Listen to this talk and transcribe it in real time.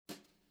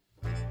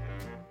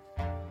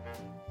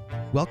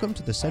Welcome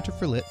to the Center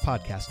for Lit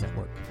Podcast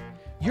Network.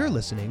 You're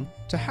listening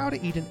to How to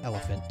Eat an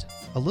Elephant,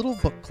 a little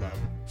book club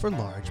for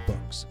large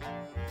books.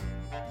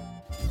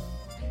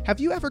 Have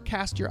you ever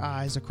cast your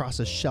eyes across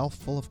a shelf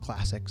full of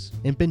classics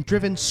and been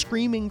driven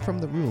screaming from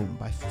the room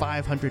by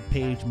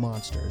 500-page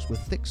monsters with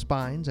thick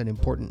spines and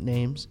important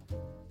names?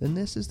 Then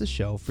this is the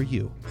show for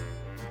you.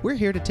 We're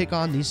here to take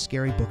on these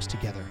scary books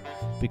together,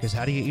 because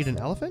how do you eat an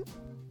elephant?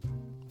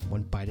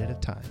 One bite at a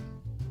time.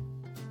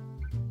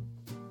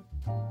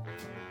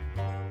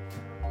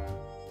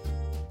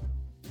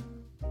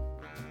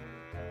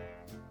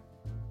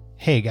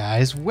 Hey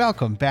guys,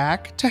 welcome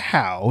back to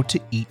How to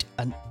Eat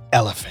an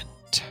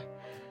Elephant.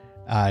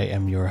 I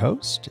am your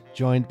host,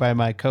 joined by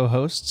my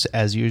co-hosts,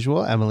 as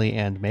usual, Emily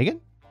and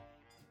Megan.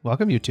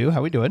 Welcome, you two.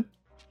 How we doing?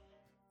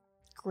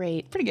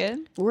 Great. Pretty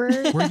good.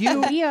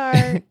 We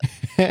are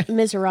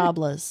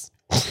Misérables.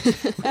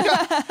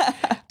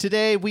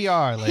 Today we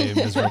are Les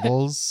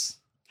Miserables.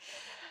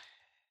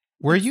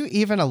 Were you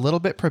even a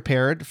little bit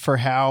prepared for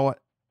how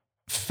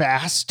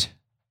fast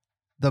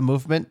the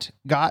movement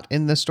got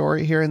in the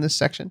story here in this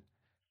section?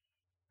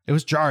 It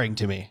was jarring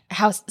to me.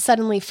 How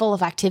suddenly full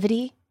of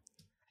activity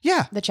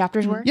Yeah. the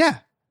chapters were? Yeah.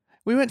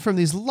 We went from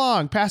these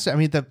long passages. I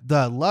mean,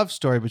 the love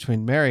story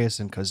between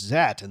Marius and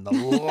Cosette and the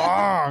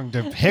long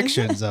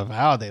depictions of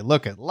how they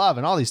look at love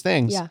and all these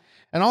things. Yeah.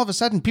 And all of a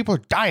sudden, people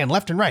are dying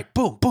left and right.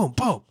 Boom, boom,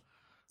 boom.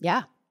 Yeah.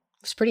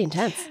 It was pretty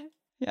intense.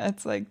 Yeah,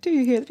 it's like, do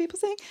you hear the people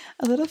saying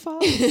a little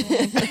fall? No,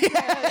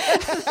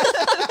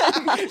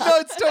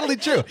 it's totally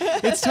true.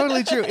 It's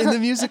totally true. In the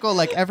musical,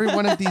 like every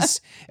one of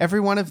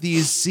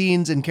these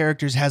scenes and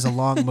characters has a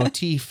long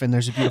motif, and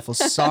there's a beautiful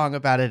song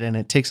about it, and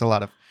it takes a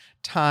lot of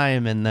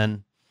time, and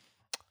then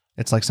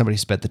it's like somebody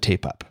sped the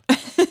tape up.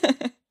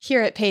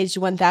 Here at page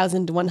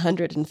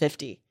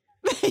 1150.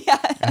 Yeah.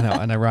 I know,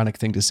 an ironic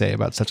thing to say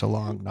about such a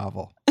long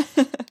novel.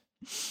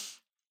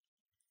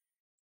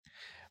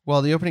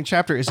 Well, the opening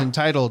chapter is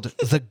entitled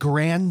The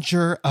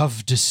Grandeur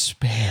of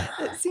Despair.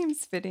 It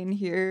seems fitting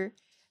here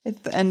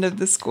at the end of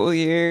the school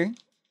year.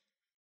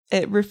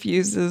 It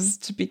refuses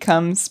to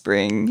become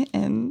spring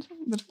in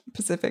the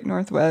Pacific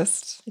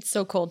Northwest. It's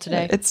so cold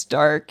today. It's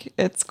dark.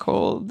 It's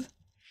cold.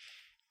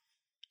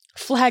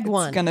 Flag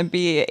one. It's going to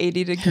be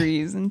 80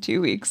 degrees in 2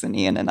 weeks, and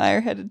Ian and I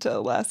are headed to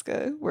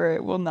Alaska, where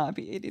it will not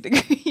be 80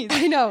 degrees.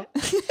 I know.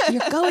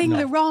 You're going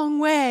the wrong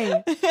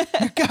way.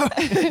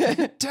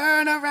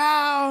 Turn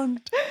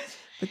around.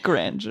 The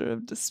grandeur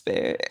of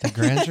despair. The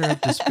grandeur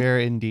of despair,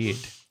 indeed.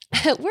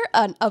 We're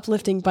an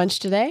uplifting bunch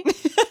today.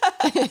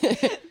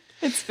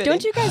 It's fitting.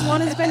 Don't you guys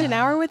want to spend an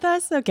hour with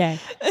us? Okay.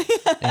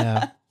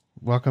 Yeah.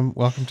 Welcome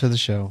to the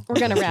show. We're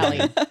going to rally.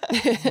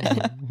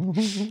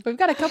 We've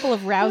got a couple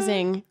of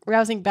rousing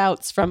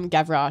bouts from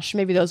Gavroche.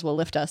 Maybe those will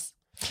lift us.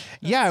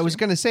 Yeah, I was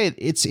going to say,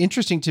 it's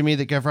interesting to me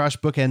that Gavroche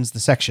bookends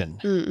the section.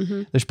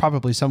 Mm-hmm. There's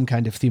probably some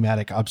kind of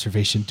thematic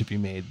observation to be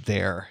made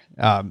there.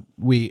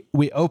 We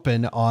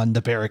open on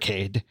the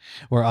barricade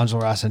where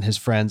Enjolras and his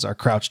friends are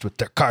crouched with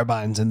their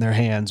carbines in their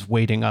hands,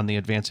 waiting on the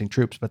advancing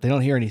troops, but they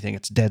don't hear anything.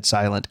 It's dead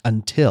silent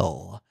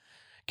until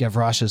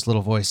Gavroche's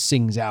little voice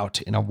sings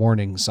out in a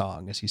warning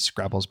song as he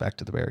scrabbles back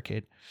to the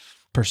barricade,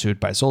 pursued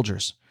by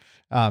soldiers.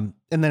 And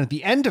then at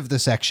the end of the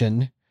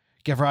section,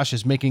 Gavroche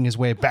is making his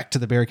way back to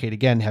the barricade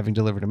again, having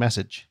delivered a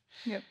message.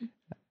 Yep.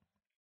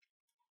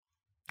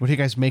 What do you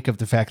guys make of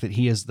the fact that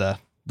he is the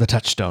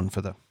touchstone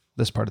for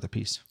this part of the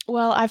piece?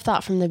 Well, I've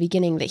thought from the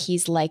beginning that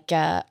he's like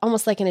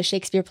almost like in a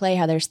Shakespeare play,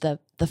 how there's the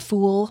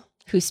fool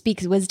who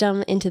speaks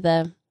wisdom into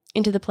the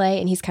play,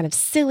 and he's kind of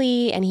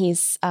silly, and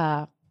he's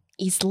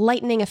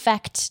lightening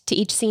effect to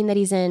each scene that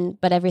he's in,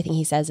 but everything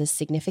he says is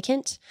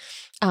significant.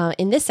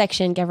 In this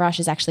section, Gavroche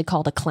is actually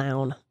called a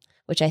clown,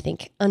 which I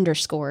think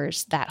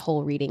underscores that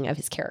whole reading of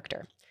his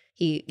character.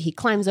 He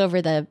climbs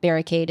over the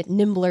barricade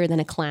nimbler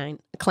than a clown,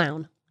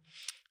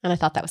 and I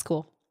thought that was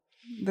cool.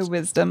 The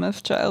wisdom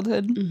of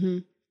childhood. Mm-hmm.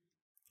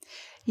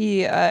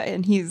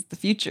 And he's the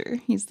future.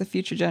 He's the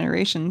future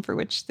generation for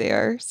which they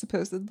are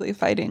supposedly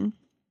fighting.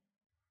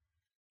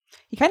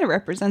 He kind of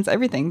represents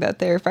everything that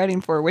they're fighting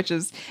for, which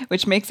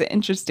makes it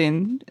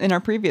interesting. In our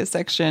previous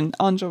section,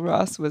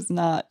 Enjolras was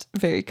not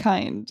very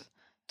kind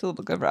to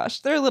little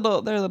Gavroche. They're a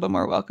little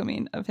more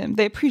welcoming of him.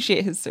 They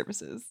appreciate his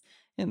services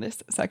in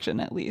this section,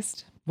 at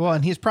least. Well,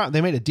 and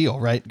they made a deal,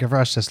 right?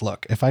 Gavroche says,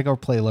 look, if I go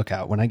play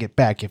lookout, when I get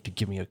back, you have to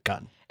give me a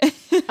gun.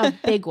 A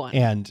big one.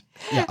 And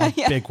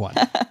big one.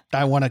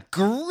 I want a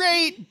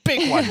great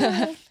big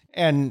one.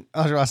 And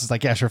Enjolras is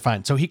like, yeah, sure,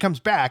 fine. So he comes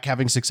back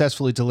having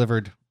successfully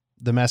delivered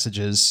the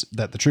messages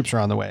that the troops are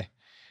on the way.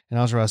 And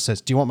Enjolras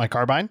says, do you want my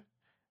carbine?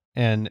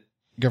 And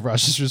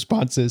Gavroche's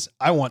response is,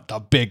 I want the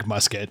big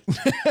musket.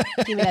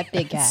 Give me that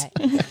big guy.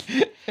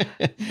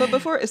 But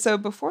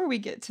before we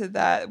get to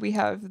that, we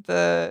have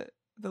the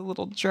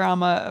little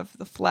drama of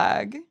the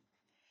flag,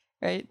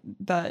 right?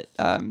 That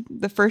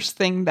the first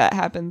thing that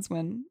happens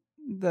when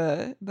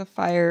the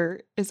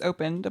fire is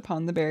opened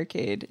upon the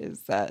barricade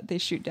is that they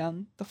shoot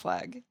down the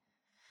flag,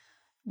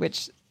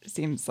 which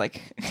seems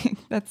like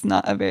that's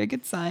not a very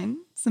good sign,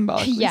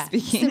 symbolically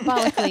speaking.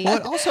 Symbolically.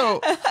 Well,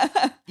 also,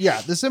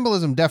 Yeah, the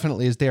symbolism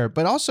definitely is there,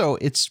 but also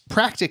it's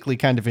practically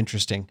kind of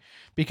interesting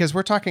because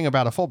we're talking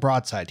about a full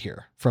broadside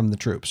here from the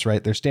troops,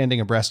 right? They're standing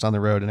abreast on the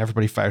road and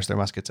everybody fires their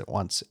muskets at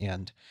once.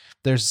 And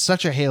there's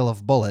such a hail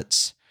of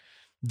bullets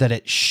that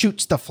it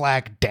shoots the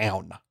flag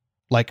down,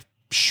 like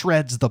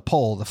shreds the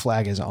pole the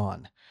flag is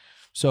on.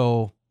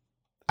 So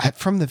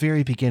from the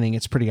very beginning,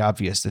 it's pretty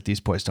obvious that these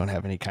boys don't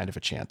have any kind of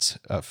a chance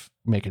of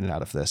making it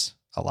out of this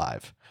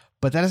alive.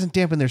 But that doesn't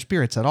dampen their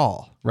spirits at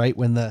all, right?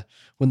 When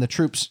the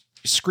troops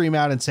scream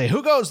out and say,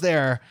 "Who goes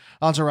there?"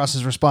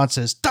 Enjolras' response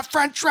is, "The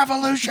French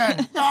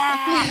Revolution!"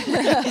 Ah!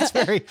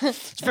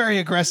 It's very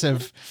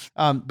aggressive.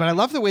 But I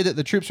love the way that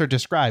the troops are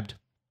described.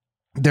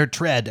 Their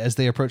tread as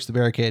they approach the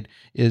barricade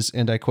is,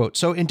 and I quote,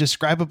 "so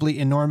indescribably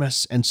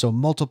enormous and so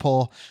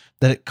multiple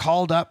that it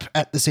called up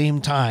at the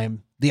same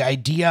time the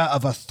idea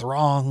of a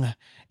throng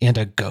and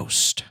a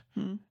ghost.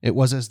 It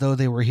was as though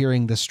they were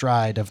hearing the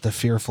stride of the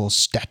fearful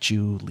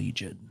statue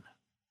legion."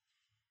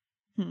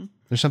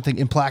 There's something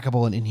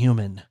implacable and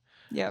inhuman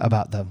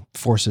about the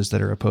forces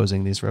that are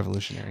opposing these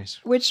revolutionaries.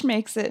 Which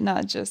makes it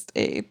not just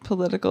a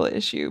political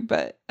issue,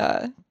 but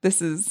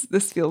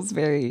this feels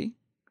very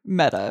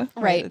meta.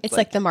 Right. It's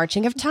like the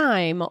marching of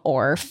time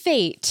or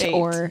fate.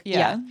 Or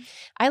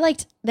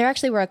there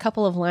actually were a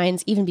couple of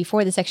lines even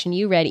before the section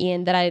you read,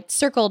 Ian, that I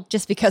circled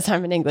just because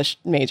I'm an English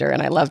major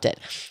and I loved it.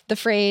 The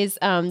phrase,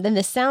 then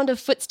the sound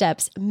of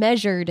footsteps,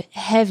 measured,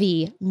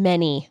 heavy,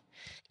 many.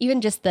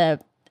 Even just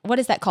what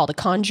is that called? A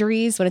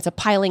congeries, when it's a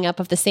piling up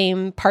of the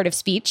same part of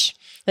speech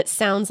that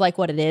sounds like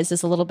what it is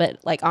a little bit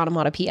like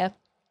onomatopoeia.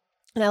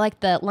 And I like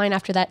the line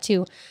after that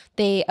too.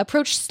 They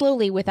approached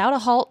slowly without a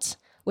halt,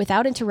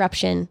 without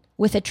interruption,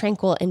 with a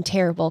tranquil and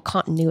terrible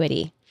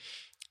continuity.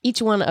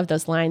 Each one of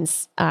those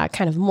lines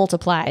kind of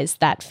multiplies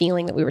that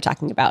feeling that we were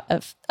talking about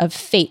of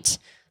fate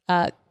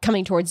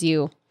coming towards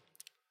you,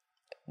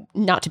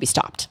 not to be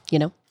stopped, you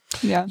know?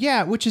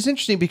 Yeah, which is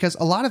interesting because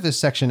a lot of this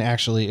section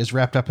actually is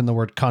wrapped up in the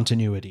word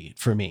continuity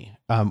for me.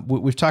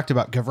 We've talked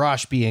about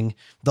Gavroche being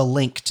the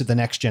link to the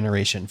next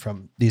generation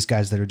from these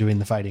guys that are doing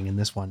the fighting in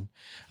this one.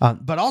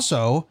 But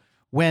also,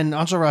 when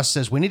Enjolras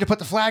says, "we need to put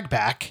the flag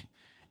back,"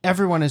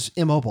 everyone is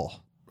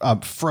immobile,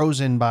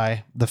 frozen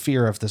by the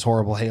fear of this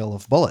horrible hail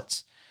of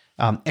bullets,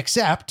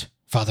 except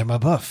Father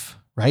Mabeuf,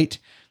 right?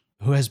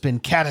 Who has been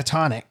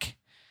catatonic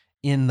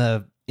in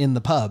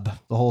the pub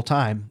the whole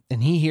time.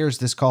 And he hears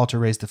this call to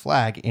raise the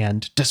flag.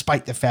 And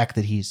despite the fact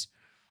that he's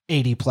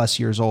 80 plus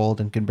years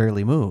old and can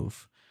barely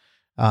move,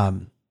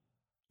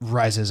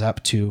 rises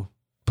up to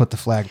put the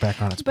flag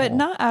back on its pole. But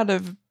not out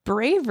of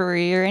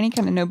bravery or any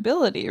kind of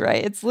nobility,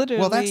 right? It's literally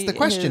well, that's the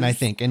question, I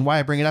think, and why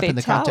I bring it up in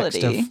the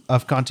context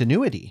of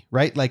continuity,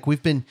 right? Like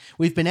we've been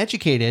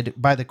educated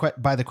by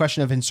the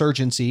question of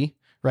insurgency,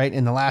 right?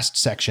 In the last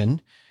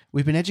section,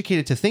 we've been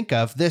educated to think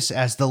of this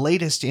as the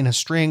latest in a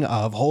string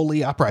of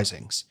holy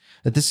uprisings,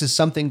 that this is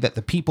something that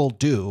the people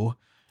do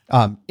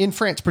in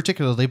France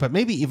particularly, but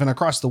maybe even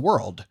across the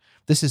world.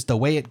 This is the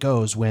way it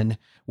goes when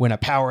a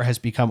power has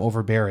become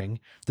overbearing.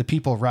 The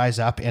people rise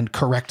up and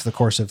correct the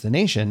course of the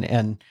nation.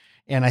 And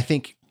I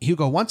think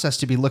Hugo wants us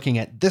to be looking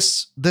at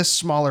this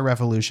smaller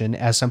revolution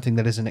as something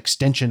that is an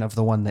extension of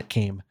the one that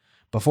came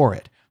before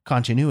it,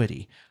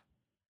 continuity.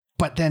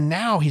 But then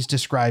now he's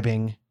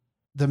describing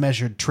the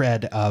measured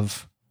tread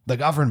of the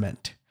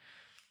government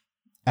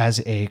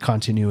as a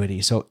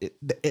continuity. So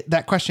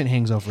that question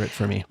hangs over it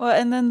for me. Well,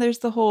 and then there's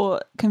the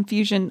whole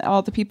confusion.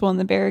 All the people in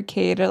the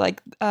barricade are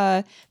like,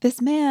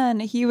 this man,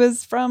 he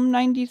was from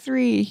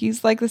 93.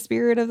 He's like the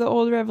spirit of the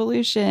old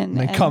revolution.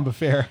 Like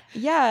Combeferre.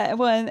 Yeah.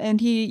 Well,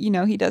 and he,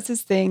 he does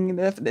his thing.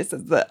 This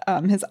is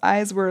his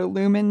eyes were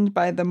illumined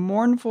by the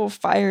mournful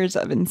fires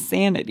of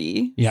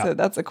insanity. Yeah. So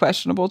that's a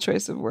questionable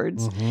choice of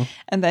words. Mm-hmm.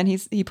 And then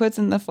he puts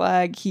in the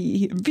flag,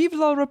 he Vive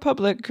la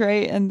Republique,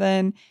 right? And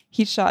then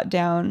he's shot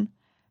down.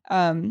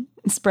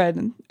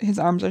 His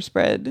arms are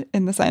spread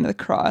in the sign of the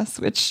cross,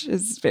 which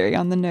is very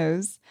on the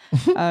nose.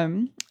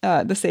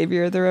 The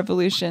savior of the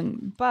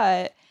revolution.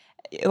 But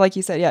like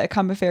you said,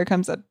 Combeferre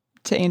comes up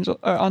to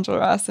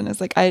Enjolras and is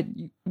like,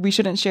 we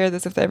shouldn't share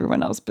this with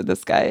everyone else, but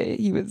this guy,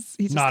 he's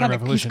just not kind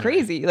of, he's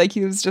crazy. Like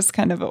he was just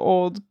kind of an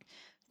old,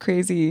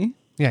 crazy.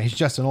 Yeah, he's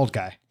just an old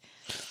guy.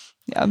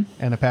 Yeah.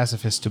 And a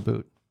pacifist to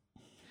boot.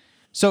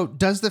 So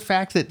does the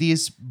fact that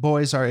these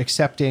boys are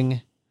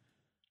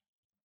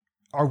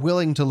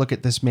willing to look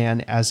at this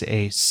man as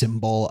a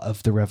symbol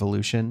of the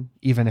revolution,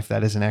 even if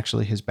that isn't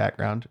actually his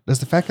background,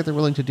 does the fact that they're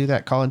willing to do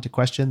that call into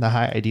question the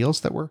high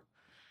ideals that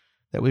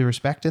we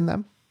respect in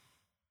them?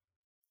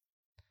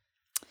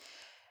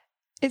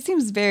 It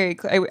seems very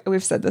clear.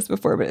 We've said this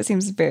before, but it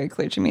seems very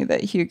clear to me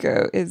that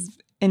Hugo is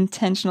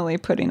intentionally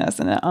putting us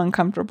in an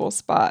uncomfortable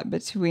spot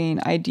between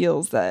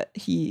ideals that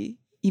he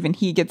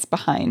gets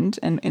behind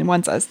and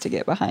wants us to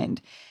get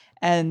behind,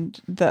 and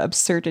the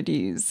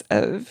absurdities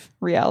of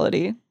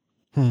reality.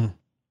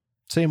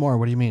 Say more.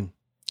 What do you mean?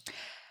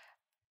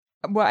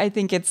 Well, I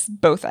think it's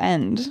both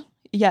end.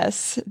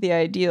 Yes, the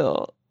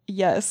ideal.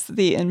 Yes,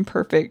 the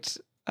imperfect,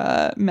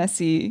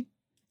 messy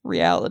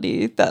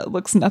reality that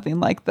looks nothing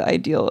like the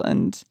ideal,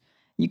 and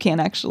you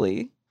can't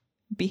actually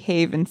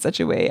behave in such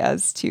a way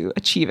as to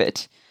achieve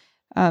it.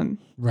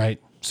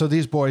 Right. So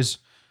these boys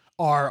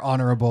are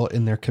honorable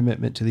in their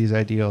commitment to these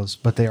ideals,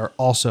 but they are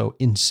also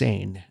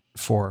insane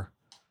for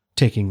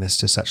taking this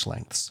to such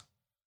lengths.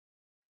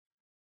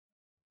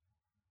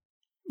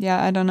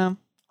 Yeah, I don't know.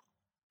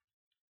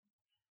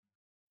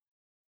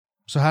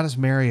 So how does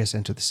Marius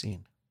enter the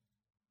scene?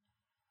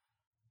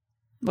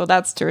 Well,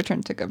 that's to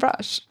return to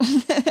Gavroche,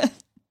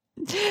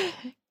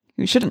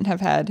 who shouldn't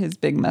have had his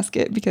big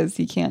musket because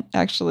he can't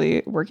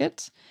actually work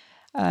it.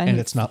 And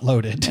it's not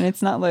loaded. And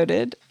it's not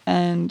loaded,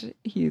 and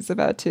he's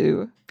about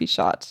to be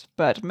shot.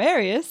 But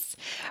Marius,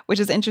 which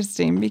is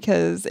interesting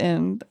because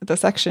in the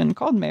section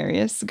called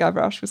Marius,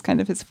 Gavroche was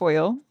kind of his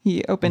foil.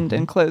 He opened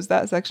and closed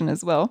that section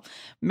as well.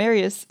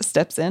 Marius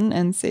steps in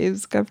and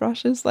saves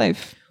Gavroche's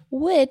life.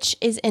 Which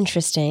is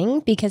interesting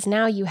because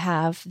now you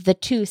have the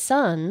two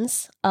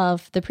sons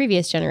of the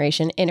previous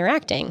generation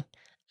interacting.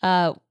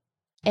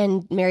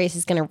 And Marius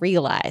is going to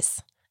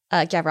realize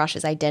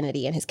Gavroche's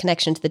identity and his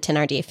connection to the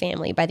Thénardier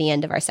family by the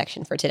end of our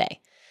section for today.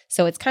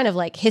 So it's kind of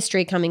like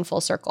history coming full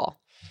circle.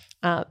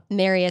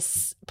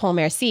 Marius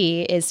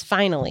Pontmercy is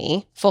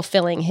finally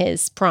fulfilling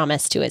his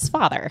promise to his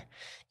father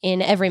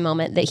in every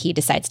moment that he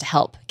decides to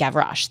help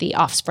Gavroche, the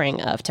offspring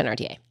of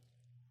Thénardier.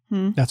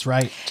 That's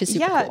right. Which is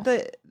super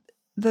cool.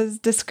 The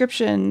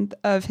description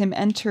of him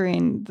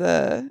entering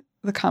the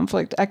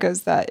conflict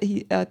echoes that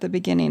at the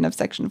beginning of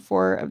section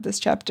 4 of this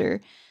chapter.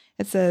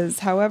 It says,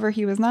 however,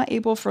 he was not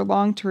able for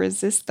long to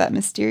resist that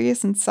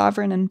mysterious and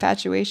sovereign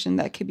infatuation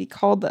that could be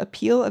called the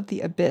appeal of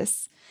the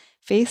abyss.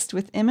 Faced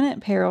with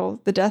imminent peril,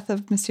 the death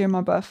of Monsieur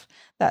Mabeuf,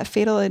 that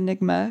fatal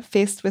enigma,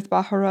 faced with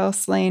Bahorel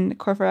slain,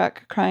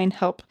 Courfeyrac crying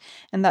help,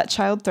 and that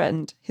child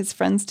threatened, his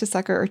friends to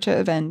succor or to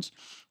avenge,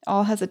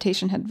 all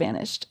hesitation had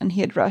vanished, and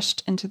he had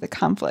rushed into the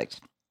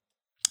conflict.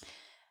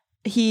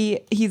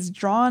 He's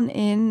drawn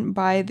in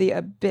by the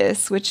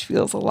abyss, which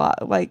feels a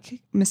lot like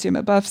Monsieur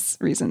Mabeuf's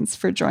reasons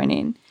for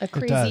joining. A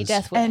crazy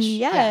death wish. And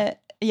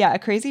yet, a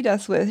crazy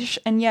death wish.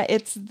 And yet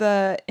it's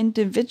the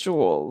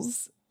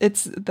individuals.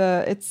 It's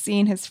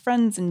seeing his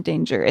friends in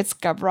danger. It's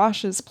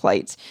Gavroche's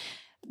plight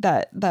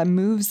that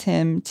moves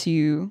him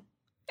to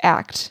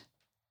act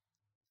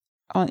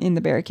in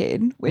the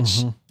barricade,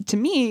 which to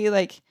me,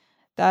 like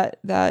that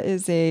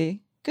is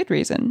a good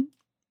reason.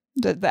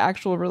 The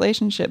actual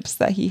relationships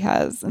that he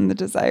has and the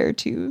desire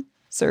to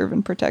serve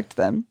and protect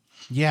them.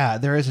 Yeah,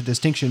 there is a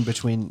distinction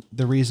between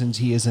the reasons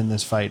he is in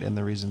this fight and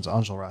the reasons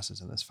Enjolras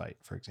is in this fight,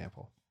 for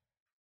example.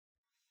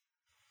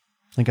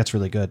 I think that's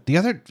really good. The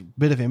other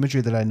bit of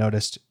imagery that I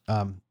noticed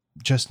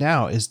just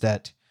now is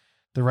that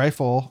the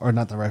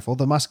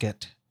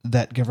musket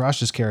that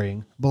Gavroche is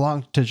carrying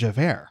belonged to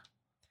Javert,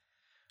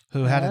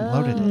 who hadn't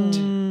loaded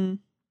it.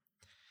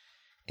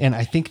 And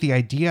I think the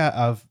idea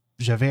of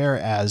Javert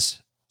as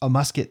a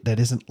musket that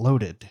isn't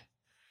loaded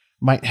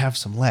might have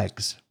some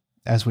legs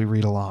as we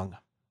read along.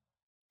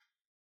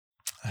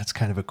 That's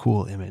kind of a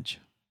cool image.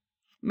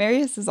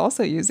 Marius is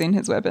also using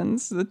his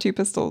weapons, the two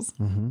pistols.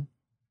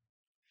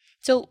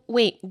 So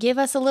wait, give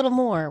us a little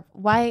more.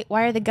 Why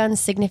are the guns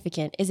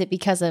significant? Is it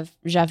because of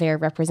Javert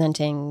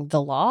representing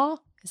the law?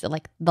 Is it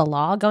like the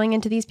law going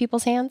into these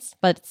people's hands?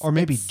 Or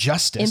maybe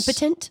justice.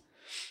 Impotent?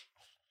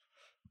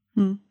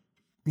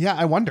 Yeah,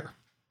 I wonder.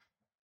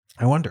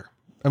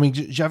 I mean,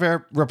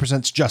 Javert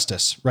represents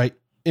justice, right?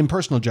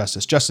 Impersonal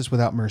justice, justice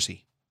without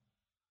mercy.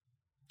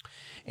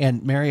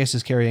 And Marius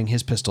is carrying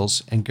his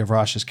pistols and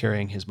Gavroche is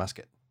carrying his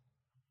musket.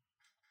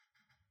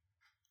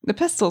 The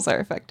pistols are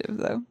effective,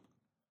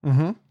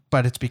 though.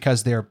 But it's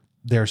because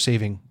they're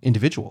saving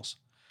individuals,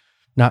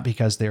 not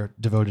because they're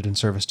devoted in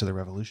service to the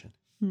revolution.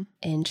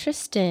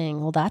 Interesting.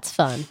 Well, that's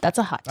fun. That's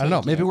a hot take. I don't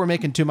know. Maybe we're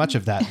making too much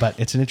of that, but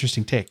it's an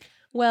interesting take.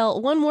 Well,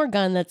 one more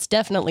gun that's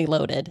definitely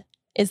loaded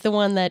is the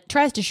one that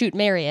tries to shoot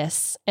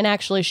Marius and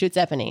actually shoots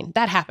Eponine.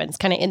 That happens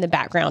kind of in the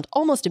background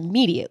almost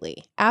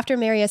immediately. After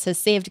Marius has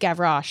saved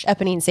Gavroche,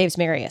 Eponine saves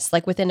Marius,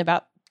 like within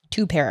about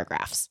 2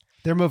 paragraphs.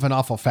 They're moving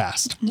awful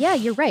fast. Yeah,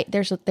 you're right.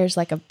 There's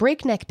like a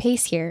breakneck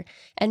pace here.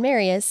 And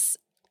Marius,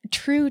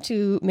 true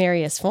to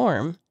Marius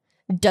form,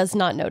 does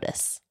not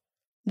notice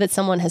that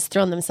someone has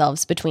thrown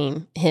themselves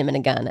between him and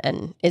a gun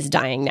and is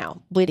dying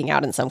now, bleeding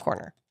out in some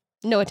corner.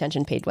 No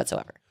attention paid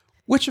whatsoever.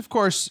 Which, of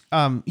course,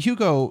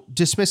 Hugo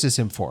dismisses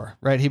him for,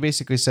 right? He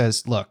basically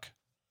says, look,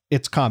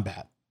 it's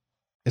combat.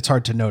 It's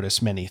hard to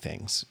notice many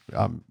things.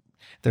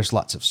 There's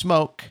lots of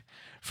smoke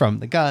from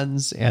the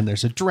guns, and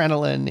there's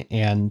adrenaline,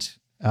 and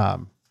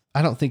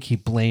I don't think he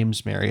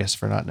blames Marius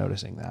for not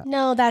noticing that.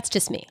 No, that's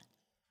just me.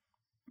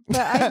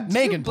 But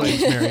Megan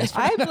blames Marius.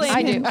 I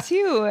blame him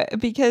too,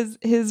 because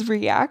his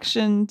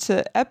reaction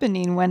to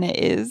Eponine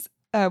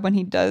when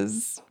he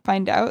does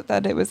find out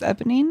that it was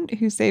Eponine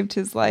who saved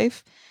his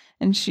life,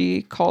 and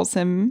she calls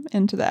him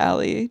into the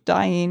alley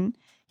dying,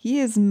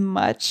 he is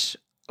much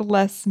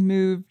less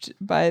moved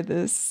by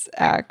this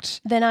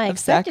act than I of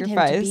expected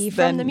sacrifice him to be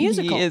from the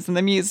musical. He is in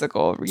the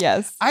musical.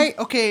 Yes. I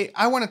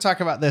want to talk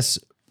about this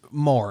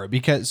more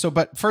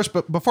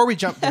but before we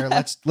jump there,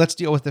 let's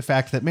deal with the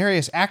fact that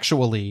Marius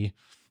actually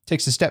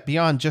takes a step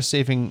beyond just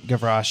saving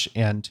Gavroche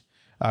and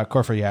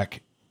Corferiak,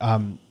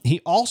 he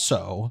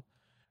also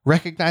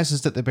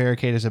recognizes that the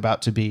barricade is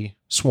about to be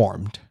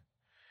swarmed,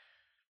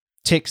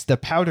 takes the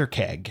powder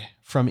keg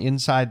from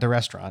inside the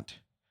restaurant,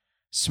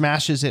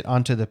 smashes it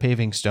onto the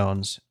paving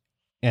stones,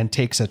 and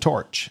takes a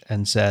torch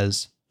and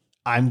says,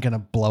 "I'm going to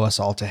blow us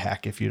all to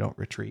heck if you don't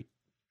retreat."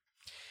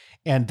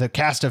 And the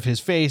cast of his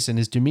face and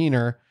his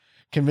demeanor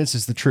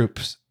convinces the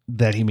troops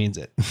that he means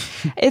it.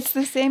 It's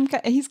the same.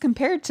 He's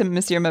compared to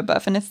Monsieur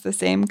Mabeuf, and it's the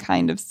same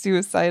kind of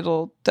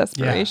suicidal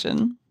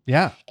desperation.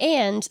 Yeah.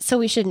 And so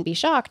we shouldn't be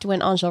shocked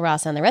when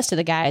Enjolras and the rest of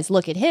the guys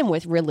look at him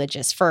with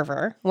religious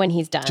fervor when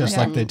he's done. Just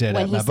like they did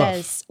when at he Mabeuf.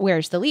 says,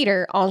 "Where's the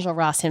leader?"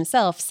 Enjolras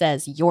himself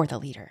says, "You're the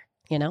leader."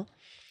 You know,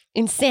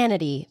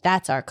 insanity.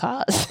 That's our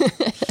cause.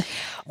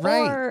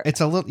 Right. Or-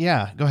 It's a little,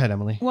 yeah. Go ahead,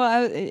 Emily.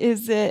 Well,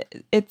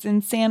 it's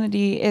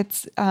insanity.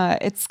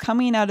 It's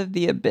coming out of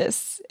the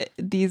abyss.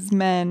 These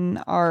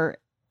men are,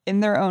 in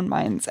their own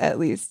minds at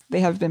least, they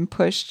have been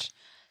pushed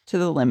to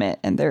the limit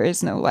and there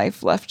is no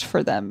life left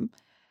for them.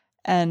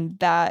 And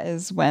that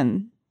is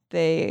when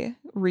they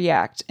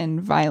react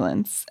in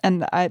violence.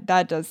 And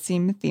that does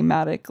seem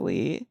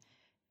thematically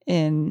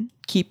in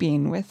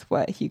keeping with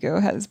what Hugo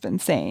has been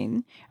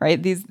saying,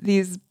 right?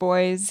 These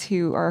boys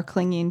who are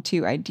clinging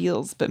to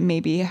ideals, but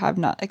maybe have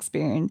not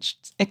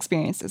experienced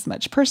as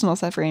much personal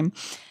suffering,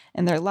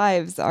 and their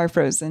lives are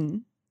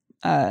frozen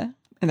and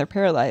they're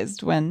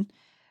paralyzed when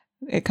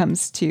it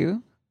comes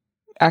to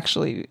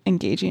actually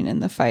engaging in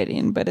the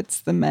fighting. But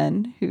it's the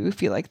men who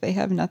feel like they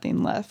have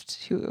nothing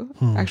left who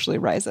actually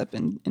rise up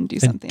and do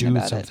something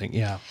about it.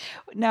 Yeah.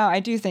 Now, I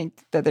do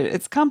think that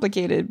it's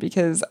complicated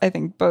because I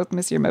think both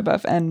Monsieur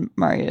Mabeuf and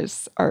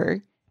Marius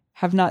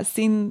have not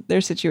seen their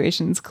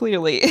situations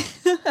clearly.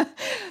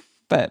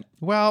 But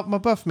Well,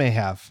 Mabeuf may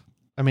have.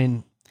 I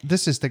mean,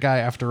 this is the guy,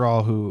 after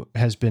all, who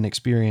has been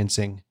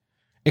experiencing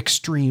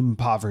extreme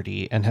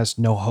poverty and has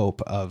no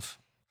hope of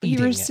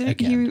eating it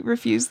again. he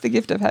refused the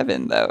gift of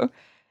heaven, though.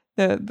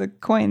 The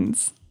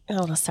coins.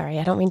 Oh, sorry.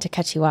 I don't mean to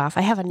cut you off.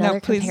 I have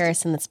another please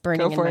comparison that's burning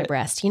go in for my it.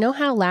 breast. You know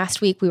how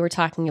last week we were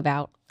talking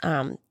about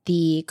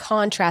the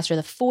contrast or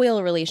the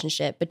foil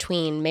relationship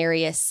between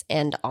Marius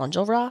and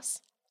Enjolras?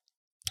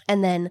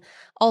 And then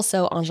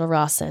also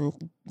Enjolras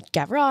and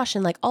Gavroche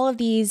and like all of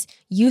these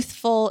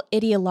youthful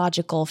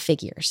ideological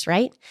figures,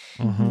 right?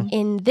 Mhm.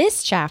 In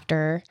this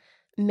chapter,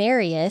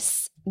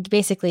 Marius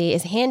basically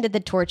is handed the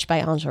torch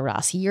by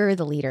Enjolras. You're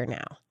the leader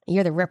now.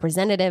 You're the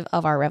representative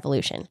of our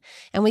revolution.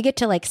 And we get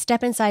to like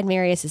step inside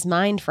Marius's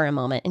mind for a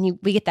moment. And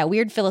we get that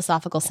weird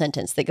philosophical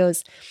sentence that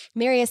goes,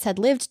 Marius had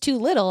lived too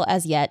little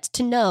as yet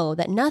to know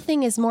that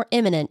nothing is more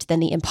imminent than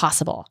the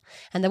impossible,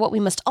 and that what we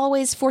must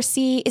always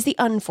foresee is the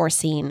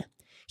unforeseen.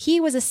 He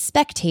was a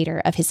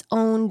spectator of his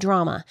own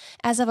drama,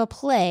 as of a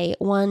play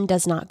one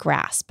does not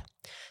grasp.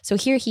 So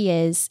here he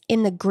is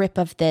in the grip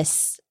of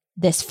this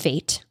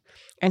fate,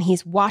 and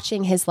he's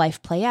watching his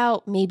life play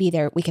out. Maybe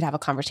we could have a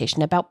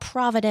conversation about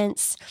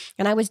providence.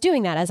 And I was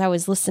doing that as I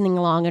was listening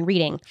along and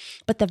reading.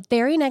 But the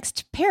very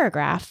next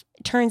paragraph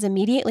turns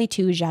immediately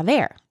to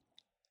Javert,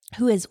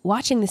 who is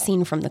watching the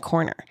scene from the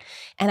corner.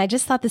 And I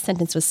just thought the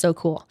sentence was so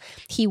cool.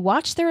 He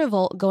watched the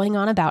revolt going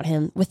on about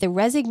him with the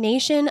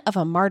resignation of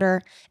a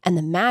martyr and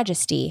the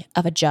majesty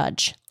of a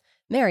judge.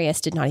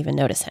 Marius did not even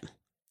notice him.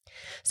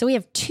 So we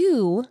have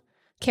two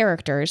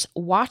characters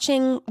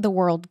watching the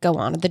world go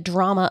on, the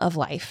drama of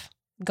life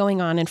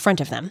going on in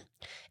front of them,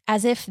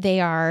 as if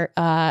they are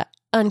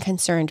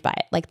unconcerned by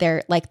it, like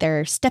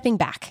they're stepping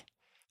back.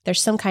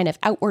 There's some kind of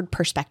outward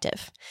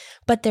perspective,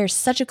 but there's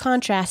such a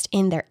contrast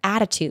in their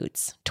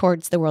attitudes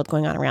towards the world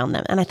going on around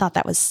them. And I thought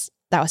that was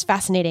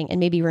fascinating and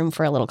maybe room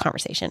for a little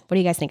conversation. What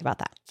do you guys think about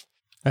that?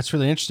 That's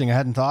really interesting. I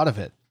hadn't thought of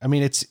it. I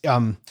mean, it's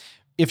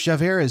if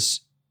Javert is,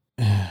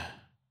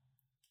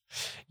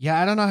 yeah,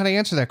 I don't know how to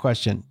answer that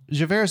question.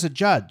 Javert is a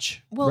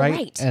judge, Well,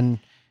 right? right.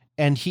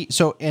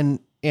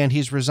 And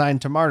he's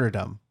resigned to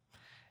martyrdom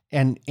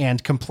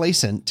and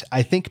complacent,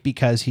 I think,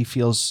 because he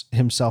feels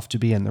himself to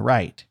be in the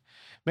right.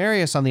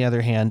 Marius, on the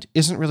other hand,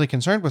 isn't really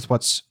concerned with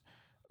what's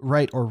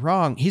right or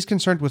wrong. He's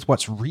concerned with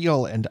what's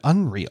real and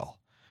unreal,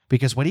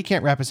 because what he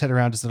can't wrap his head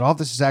around is that all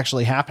this is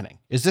actually happening.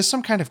 Is this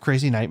some kind of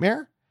crazy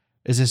nightmare?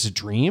 Is this a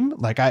dream?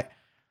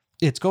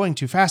 It's going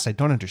too fast. I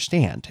don't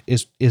understand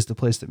is the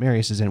place that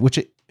Marius is in, which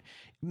it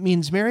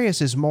means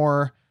Marius is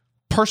more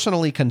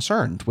personally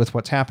concerned with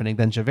what's happening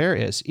than Javert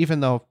is,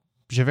 even though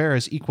Javert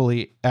is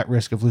equally at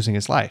risk of losing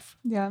his life.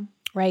 Yeah.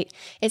 Right.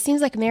 It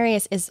seems like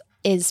Marius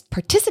is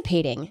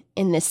participating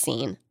in this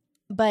scene,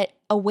 but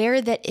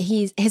aware that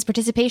his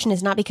participation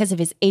is not because of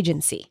his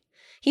agency.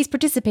 He's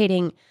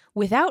participating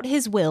without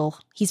his will.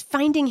 He's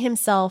finding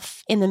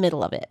himself in the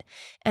middle of it.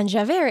 And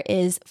Javert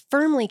is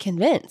firmly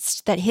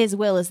convinced that his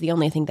will is the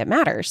only thing that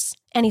matters,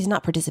 and he's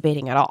not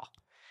participating at all.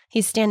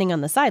 He's standing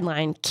on the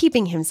sideline,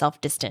 keeping himself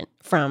distant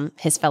from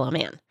his fellow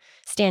man,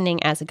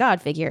 standing as a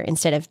God figure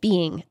instead of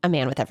being a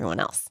man with everyone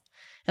else.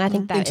 And I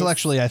think that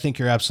intellectually, I think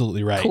you're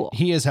absolutely right. Cool.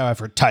 He is,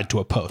 however, tied to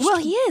a post. Well,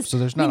 he is. So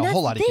there's not a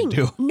whole lot he can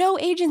do. No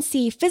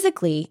agency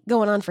physically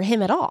going on for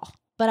him at all.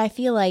 but I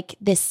feel like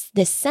this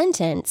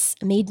sentence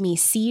made me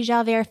see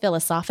Javert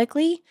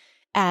philosophically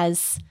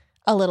as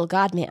a little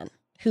god man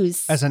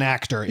who's as an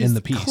actor in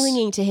the piece,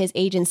 clinging to his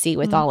agency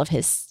with all of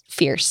his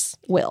fierce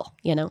will,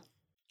 you know?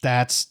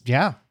 That's,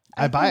 yeah,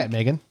 I buy it,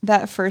 Megan.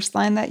 That first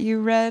line that you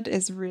read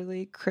is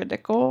really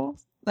critical.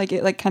 Like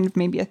it kind of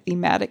maybe a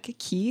thematic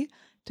key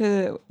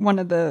to one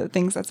of the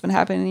things that's been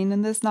happening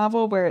in this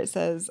novel, where it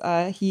says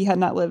he had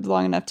not lived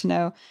long enough to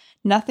know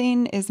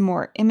nothing is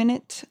more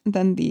imminent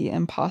than the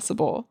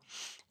impossible.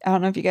 I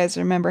don't know if you guys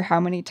remember how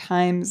many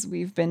times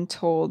we've been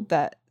told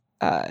that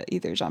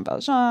either Jean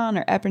Valjean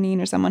or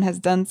Eponine or someone has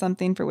done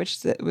something for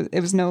which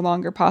it was no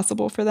longer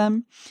possible for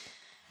them.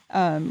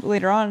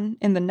 Later on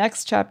in the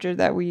next chapter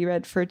that we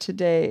read for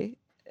today,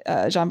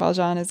 Jean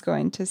Valjean is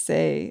going to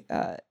say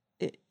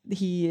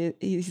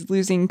he's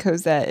losing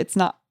Cosette. It's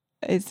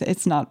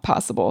not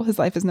possible. His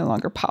life is no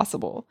longer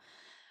possible.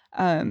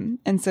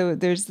 And so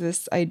there's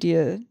this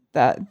idea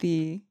that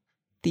the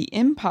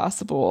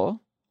impossible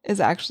is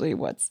actually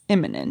what's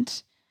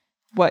imminent,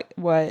 what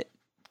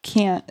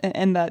can't,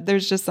 and that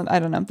there's just some, I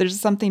don't know, there's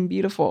something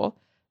beautiful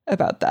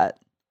about that.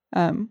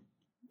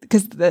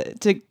 Because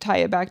to tie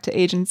it back to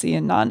agency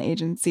and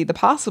non-agency, the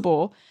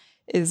possible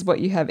is what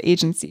you have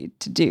agency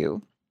to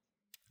do.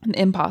 And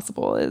the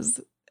impossible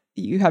is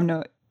you have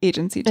no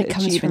agency to it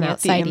comes achieve. From and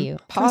outside the you.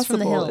 Possible From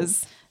the hills.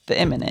 Is the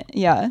imminent.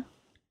 Yeah.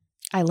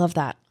 I love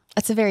that.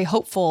 That's a very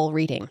hopeful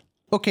reading.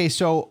 Okay,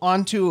 so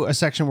on to a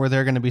section where there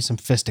are going to be some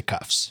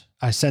fisticuffs.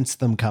 I sense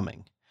them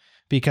coming.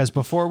 Because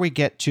before we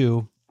get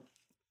to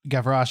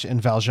Gavroche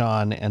and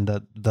Valjean and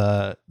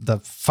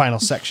the final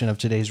section of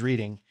today's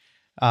reading,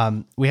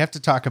 we have to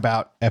talk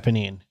about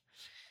Eponine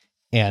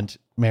and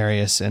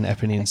Marius and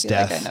Eponine's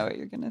death. Like I know what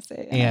you're going to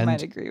say, and I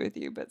might agree with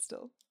you, but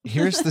still.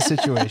 Here's the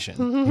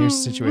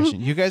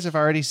situation. You guys have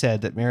already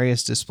said that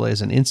Marius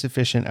displays an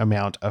insufficient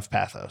amount of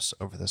pathos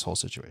over this whole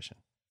situation.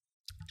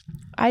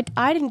 I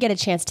didn't get a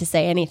chance to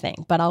say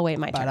anything, but I'll wait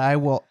my turn.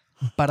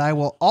 But I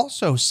will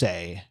also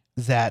say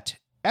that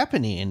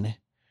Eponine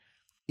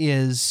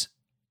is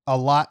a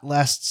lot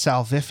less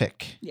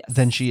salvific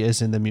than she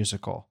is in the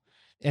musical,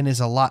 and is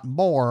a lot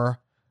more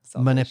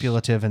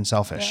manipulative and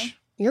selfish.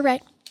 Yeah. You're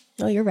right.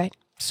 No, you're right.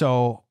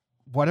 So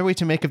what are we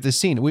to make of this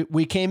scene?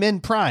 We came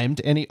in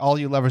primed, all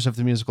you lovers of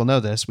the musical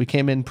know this, we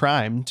came in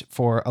primed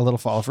for A Little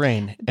Fall of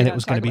Rain, and it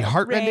was going to be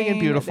heartrending and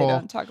beautiful. They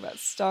don't talk about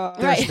stars.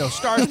 There's no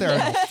stars, there are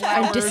no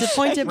flowers. I'm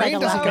disappointed by the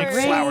lack of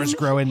rain. Flowers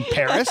grow in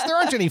Paris. There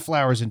aren't any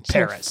flowers in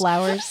Paris.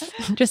 Flowers,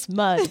 just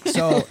mud.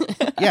 So,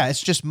 yeah,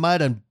 it's just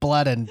mud and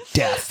blood and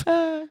death.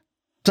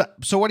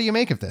 So what do you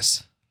make of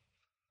this?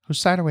 Whose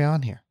side are we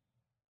on here?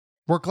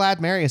 We're glad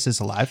Marius is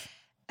alive.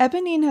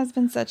 Eponine has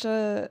been such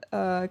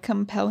a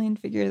compelling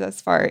figure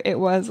thus far. It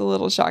was a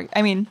little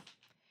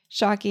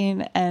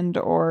shocking and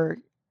or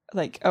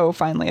like, oh,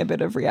 finally a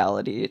bit of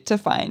reality to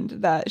find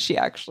that she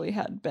actually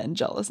had been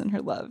jealous in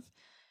her love.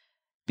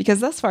 Because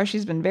thus far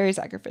she's been very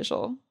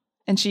sacrificial.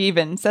 And she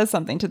even says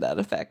something to that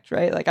effect,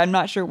 right? Like, I'm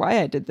not sure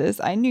why I did this.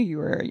 I knew you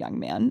were a young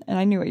man and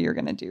I knew what you were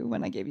going to do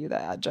when I gave you the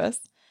address.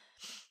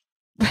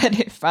 But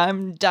if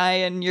I'm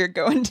dying, you're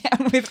going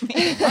down with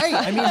me. Right.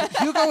 I mean,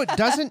 Hugo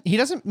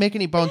doesn't make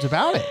any bones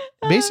about it.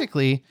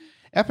 Basically,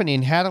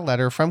 Eponine had a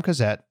letter from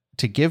Cosette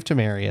to give to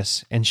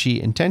Marius, and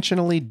she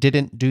intentionally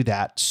didn't do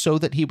that so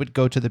that he would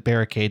go to the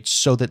barricade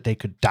so that they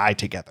could die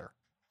together.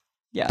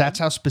 Yeah. That's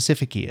how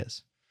specific he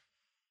is.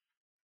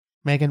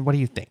 Megan, what do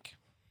you think?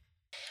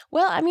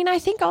 Well, I mean, I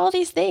think all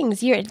these things,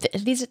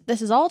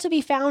 this is all to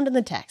be found in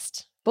the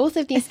text. Both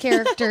of these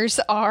characters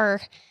are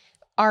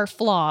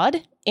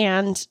flawed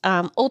and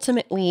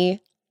ultimately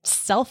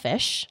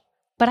selfish,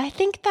 but I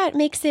think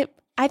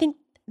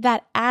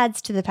that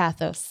adds to the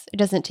pathos. It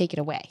doesn't take it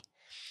away.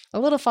 A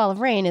Little Fall of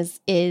Rain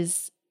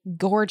is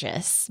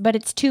gorgeous, but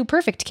it's two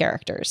perfect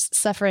characters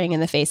suffering in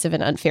the face of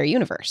an unfair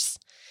universe.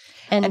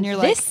 And you're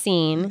this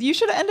scene, you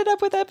should have ended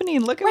up with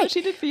Eponine. Look at what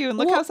she did for you, and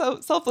look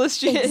how selfless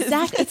she is.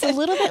 Exactly. It's a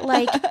little bit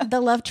like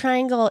the love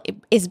triangle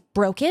is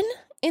broken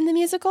in the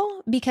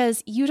musical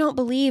because you don't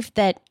believe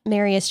that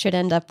Marius should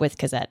end up with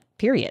Cosette,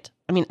 period.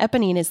 I mean,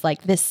 Eponine is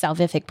like this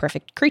salvific,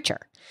 perfect creature.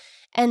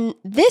 And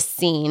this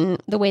scene,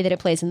 the way that it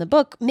plays in the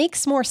book,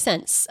 makes more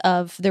sense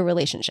of the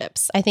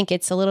relationships. I think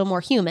it's a little more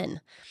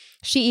human.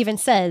 She even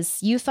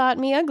says, you thought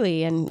me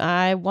ugly and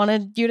I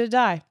wanted you to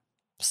die.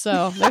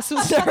 So this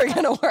was never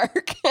going to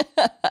work.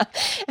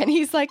 And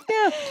he's like,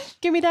 yeah,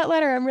 give me that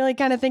letter. I'm really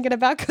kind of thinking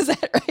about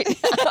Cosette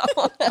right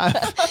now.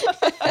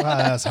 Wow,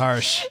 that's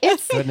harsh.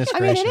 Goodness gracious. I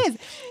mean, it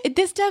is.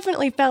 This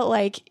definitely felt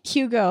like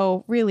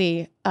Hugo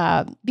really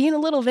being a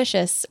little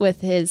vicious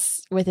with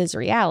his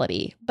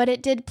reality, but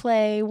it did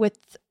play with,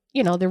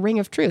 the ring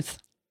of truth.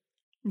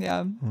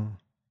 Yeah.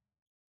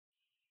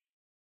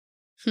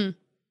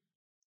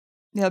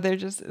 Yeah, they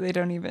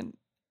don't even,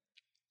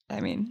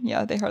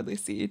 they hardly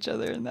see each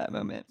other in that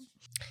moment.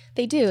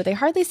 They do. They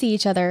hardly see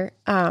each other.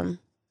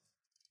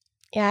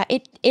 Yeah,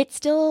 it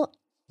still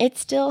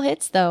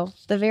hits though.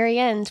 The very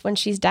end when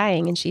she's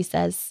dying and she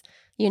says,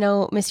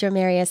 Monsieur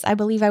Marius, I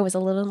believe I was a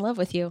little in love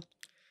with you.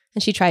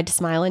 And she tried to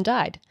smile and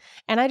died.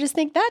 And I just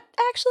think that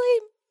actually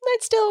that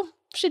still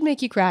should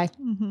make you cry.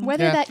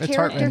 Whether Yeah, that it's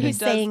character heartrending. who's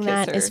He does saying kiss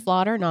that her. is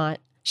flawed or not,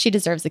 she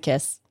deserves a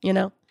kiss, you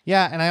know?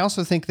 Yeah, and I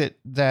also think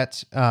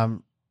that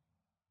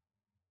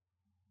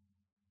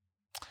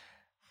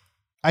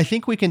I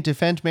think we can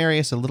defend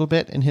Marius a little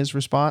bit in his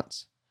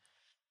response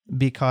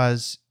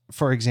because,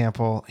 for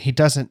example, he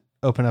doesn't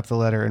open up the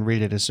letter and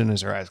read it as soon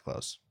as her eyes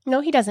close.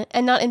 No, he doesn't.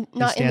 And not in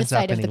the stands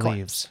sight up of and the he corpse.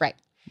 leaves. Right.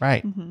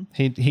 Right.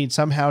 Mhm. He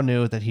somehow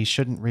knew that he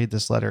shouldn't read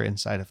this letter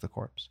inside of the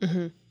corpse,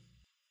 Mm-hmm.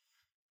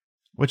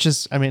 which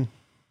is, I mean,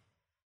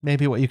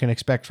 maybe what you can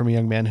expect from a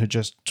young man who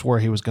just swore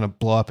he was going to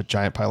blow up a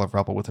giant pile of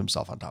rubble with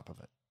himself on top of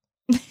it.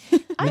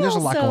 I mean, there's a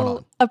lot going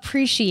on.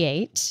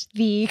 Appreciate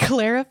the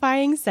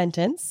clarifying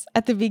sentence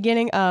at the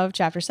beginning of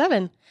chapter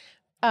 7.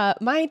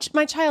 My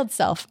child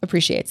self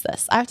appreciates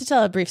this. I have to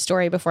tell a brief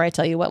story before I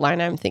tell you what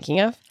line I'm thinking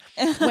of.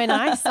 When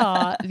I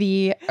saw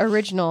the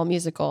original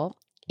musical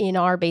in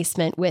our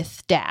basement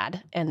with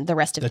Dad and the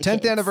rest of The the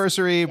 10th kids.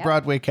 anniversary Yep.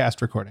 Broadway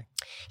cast recording.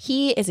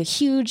 He is a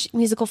huge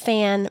musical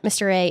fan,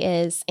 Mr. A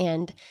is,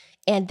 and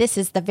this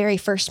is the very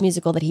first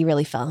musical that he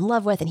really fell in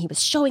love with, and he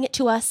was showing it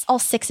to us, all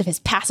 6 of his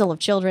passel of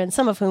children,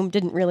 some of whom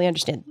didn't really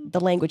understand the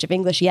language of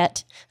English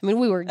yet. I mean,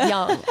 we were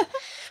young.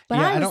 But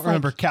Yeah, I was don't like,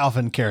 remember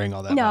Calvin caring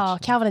all that no,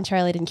 much. Calvin and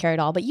Charlie didn't care at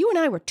all. But you and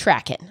I were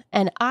tracking,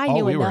 and I Oh,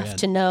 knew we were enough in.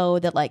 to know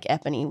that like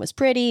Eponine was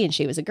pretty, and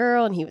she was a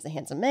girl, and he was a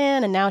handsome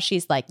man, and now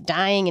she's like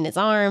dying in his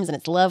arms, and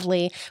it's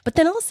lovely. But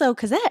then also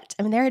Cosette.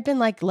 I mean, there had been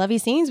like lovey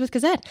scenes with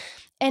Cosette,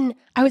 and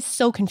I was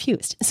so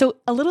confused. So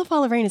A Little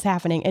Fall of Rain is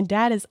happening, and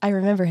Dad is. I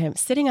remember him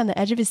sitting on the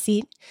edge of his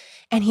seat,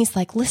 and he's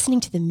like listening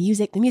to the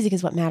music. The music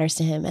is what matters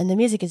to him, and the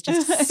music is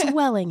just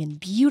swelling and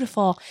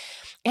beautiful.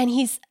 And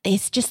he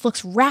just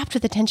looks wrapped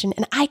with attention.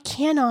 And I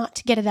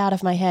cannot get it out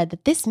of my head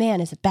that this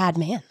man is a bad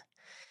man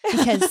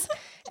because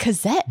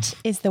Cosette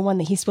is the one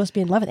that he's supposed to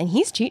be in love with. And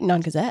he's cheating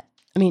on Cosette.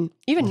 I mean,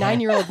 even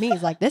 9-year-old me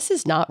is like, this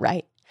is not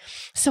right.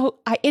 So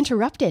I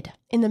interrupted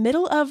in the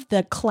middle of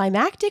the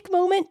climactic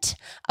moment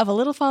of A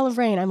Little Fall of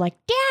Rain. I'm like,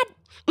 Dad,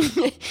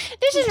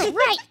 this isn't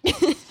right.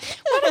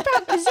 What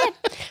about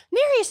Cosette?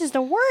 Marius is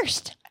the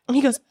worst. And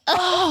he goes,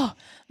 oh,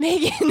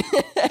 Megan.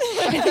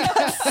 And he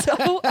got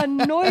so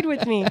annoyed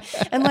with me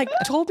and like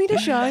told me to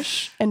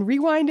shush and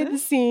rewinded the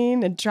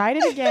scene and tried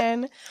it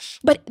again.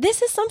 But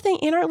this is something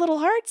in our little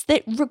hearts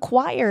that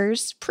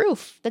requires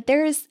proof that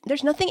there's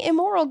nothing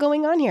immoral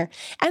going on here.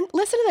 And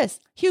listen to this.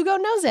 Hugo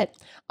knows it.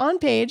 On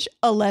page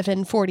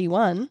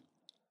 1141,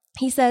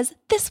 he says,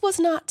 this was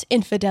not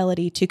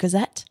infidelity to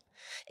Cosette.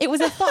 It was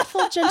a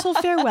thoughtful, gentle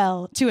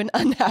farewell to an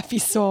unhappy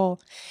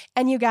soul.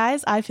 And you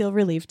guys, I feel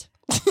relieved.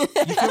 You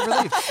feel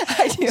relieved.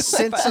 I do.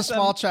 Since a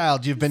small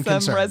child, you've been Some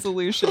concerned.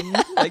 resolution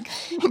like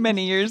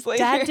many years later.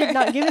 Dad did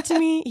not give it to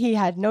me. He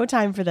had no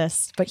time for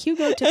this, but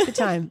Hugo took the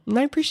time, and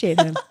I appreciate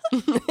him.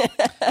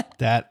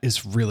 That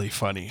is really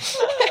funny.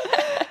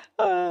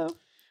 Uh,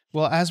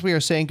 Well, as we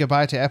are saying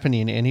goodbye to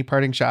Eponine, any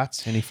parting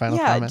shots? Any final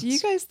yeah, comments? do you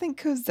guys think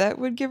Cosette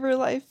would give her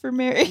life for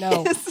Marius?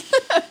 No.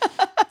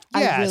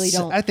 I really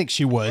don't. I think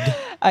she would.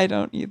 I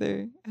don't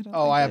either. I don't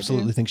Oh, think I do.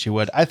 absolutely think she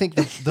would. I think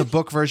the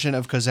book version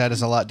of Cosette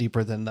is a lot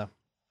deeper than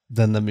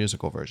the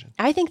musical version.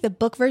 I think the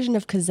book version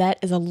of Cosette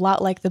is a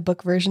lot like the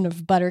book version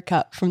of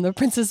Buttercup from The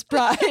Princess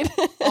Bride.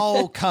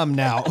 Oh, come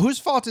now. Whose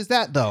fault is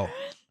that, though?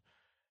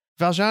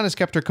 Valjean has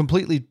kept her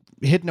completely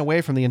hidden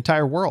away from the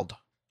entire world.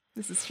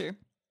 This is true.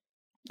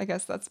 I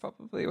guess that's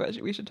probably what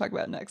we should talk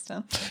about next,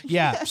 huh?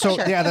 Yeah. So,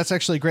 Sure. yeah, that's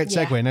actually a great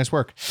segue. Yeah. Nice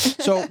work.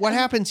 So what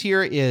happens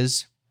here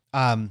is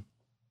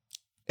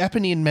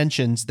Eponine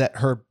mentions that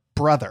her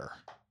brother,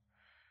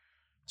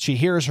 she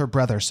hears her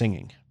brother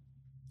singing,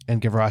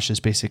 and Gavroche is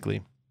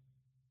basically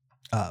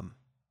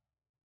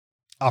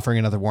offering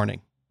another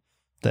warning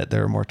that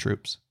there are more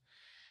troops.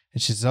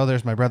 And she says, oh,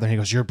 there's my brother. And he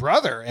goes, your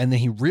brother? And then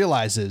he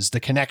realizes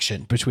the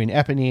connection between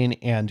Eponine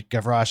and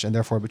Gavroche, and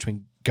therefore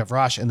between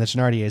Gavroche and the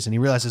Thénardiers. And he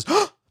realizes,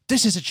 oh,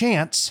 this is a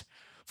chance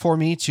for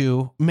me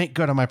to make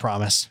good on my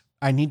promise.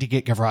 I need to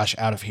get Gavroche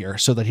out of here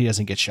so that he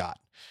doesn't get shot.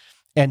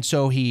 And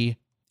so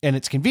and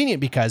it's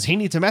convenient because he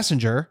needs a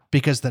messenger,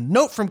 because the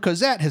note from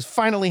Cosette has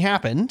finally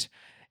happened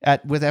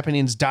with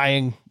Eponine's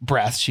dying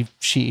breath.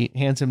 She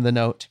hands him the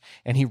note,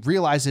 and he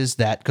realizes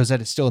that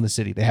Cosette is still in the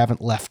city. They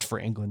haven't left for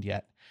England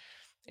yet.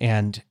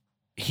 And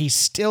he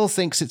still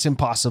thinks it's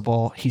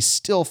impossible. He's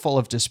still full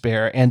of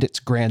despair and its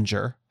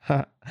grandeur.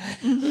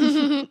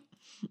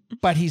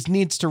 But he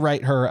needs to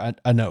write her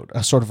a note,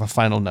 a sort of a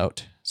final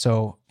note.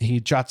 So he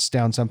jots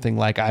down something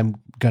like, I'm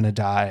going to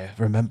die.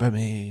 Remember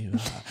me.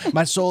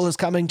 My soul is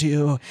coming to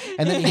you.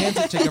 And then he hands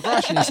it to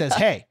Gavroche and he says,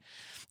 hey,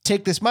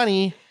 take this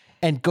money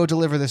and go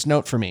deliver this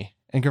note for me.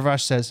 And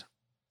Gavroche says,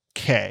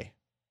 okay.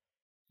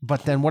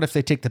 But then what if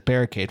they take the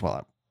barricade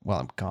while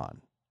I'm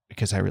gone?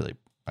 Because I really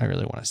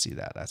want to see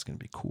that. That's going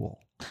to be cool.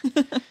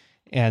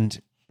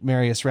 And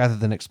Marius, rather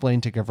than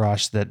explain to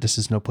Gavroche that this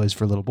is no place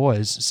for little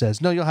boys, says,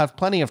 no, you'll have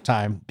plenty of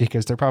time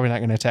because they're probably not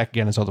going to attack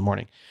again until the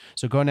morning.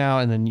 So go now,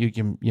 and then you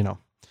can,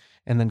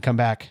 and then come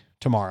back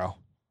tomorrow.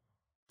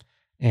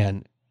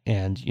 And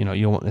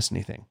you won't miss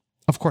anything.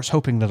 Of course,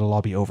 hoping that it'll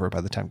all be over by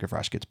the time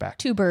Gavroche gets back.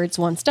 2 birds,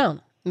 1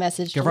 stone.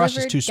 Message Gavroche is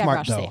delivered. too smart,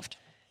 Gavroche though. saved.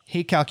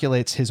 he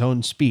calculates his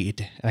own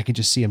speed, and I can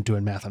just see him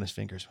doing math on his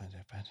fingers.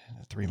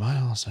 3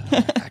 miles.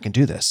 I can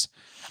do this.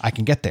 I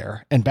can get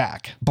there and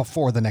back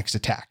before the next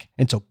attack.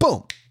 And so,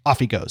 boom, off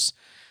he goes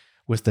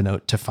with the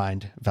note to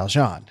find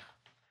Valjean.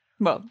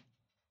 Well,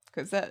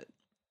 because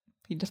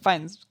he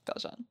defines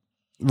Valjean.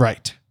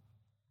 Right.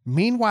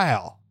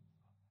 Meanwhile,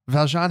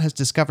 Valjean has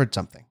discovered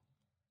something.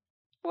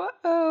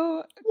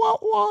 Whoa.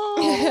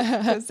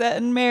 Whoa. Cosette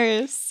and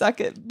Marius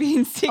suck at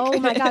being secretive. Oh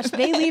my gosh,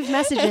 they leave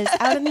messages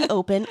out in the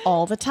open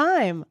all the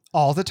time.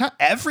 All the time.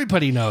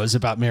 Everybody knows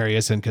about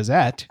Marius and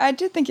Cosette. I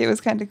did think it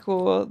was kind of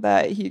cool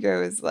that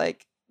Hugo is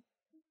like,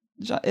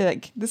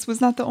 this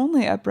was not the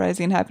only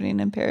uprising happening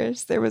in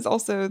Paris. There was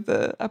also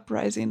the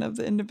uprising of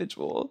the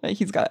individual. Like,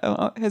 he's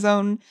got his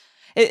own.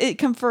 It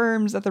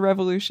confirms that the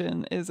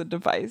revolution is a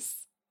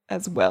device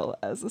as well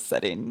as a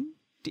setting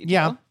detail.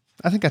 Yeah,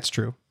 I think that's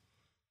true.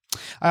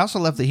 I also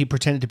love that he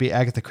pretended to be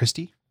Agatha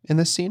Christie in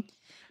this scene.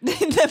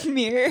 The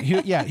mirror.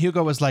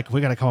 Hugo was like,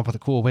 we got to come up with a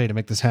cool way to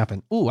make this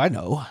happen. Ooh, I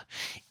know.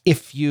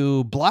 If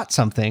you blot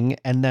something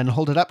and then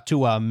hold it up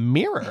to a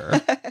mirror.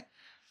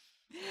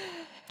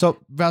 So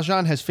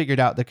Valjean has figured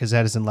out that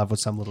Cosette is in love with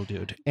some little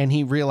dude, and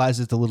he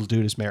realizes the little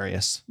dude is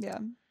Marius. Yeah.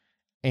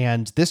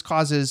 And this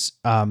causes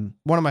one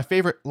of my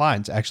favorite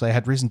lines. Actually, I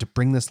had reason to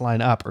bring this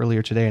line up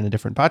earlier today in a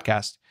different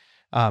podcast.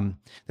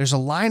 There's a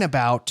line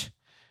about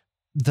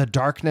the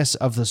darkness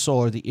of the soul,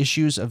 or the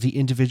issues of the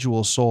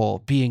individual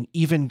soul, being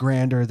even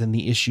grander than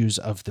the issues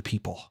of the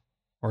people,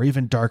 or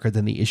even darker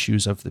than the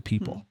issues of the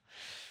people.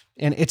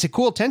 And it's a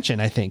cool tension,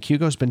 I think.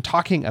 Hugo's been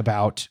talking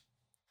about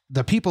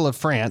the people of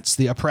France,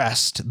 the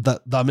oppressed,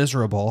 the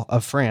miserable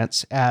of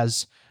France,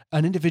 as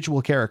an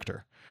individual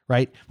character,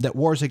 right? That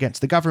wars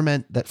against the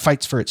government, that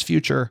fights for its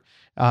future.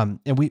 And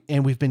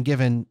we've been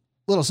given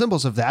little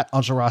symbols of that,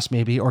 Enjolras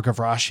maybe, or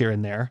Gavroche here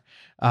and there.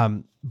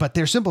 But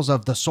they're symbols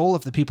of the soul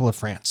of the people of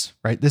France,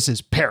 right? This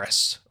is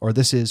Paris, or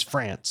this is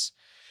France.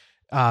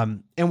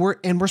 And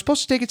we're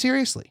supposed to take it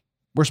seriously.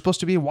 We're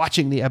supposed to be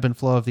watching the ebb and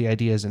flow of the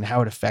ideas and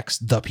how it affects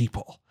the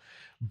people.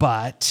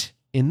 But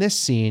in this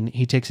scene,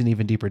 he takes an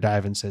even deeper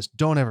dive and says,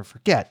 don't ever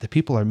forget that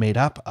people are made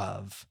up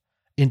of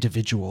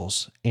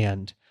individuals,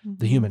 and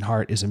the human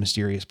heart is a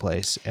mysterious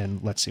place.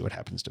 And let's see what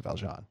happens to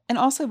Valjean. And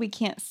also, we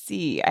can't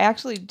see. I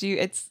actually do.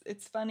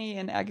 It's funny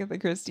and Agatha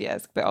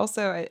Christie-esque, but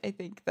also I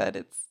think that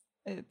it's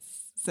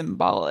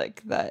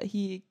symbolic that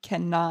he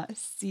cannot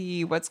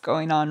see what's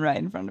going on right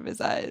in front of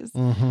his eyes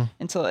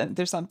until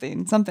there's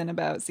something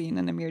about seeing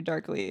in a mirror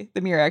darkly.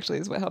 The mirror actually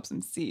is what helps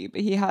him see,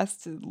 but he has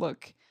to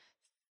look.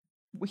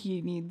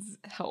 He needs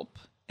help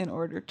in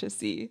order to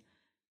see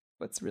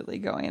what's really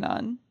going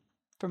on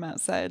from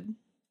outside.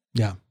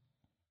 Yeah.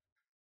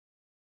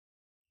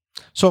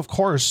 So, of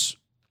course,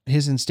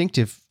 his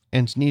instinctive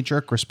and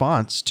knee-jerk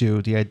response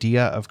to the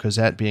idea of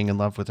Cosette being in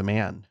love with a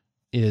man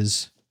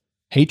is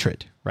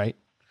hatred, right?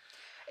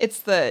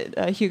 It's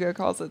Hugo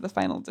calls it the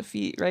final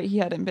defeat, right? He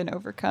hadn't been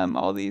overcome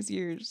all these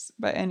years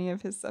by any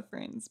of his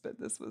sufferings, but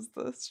this was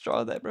the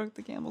straw that broke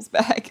the camel's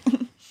back.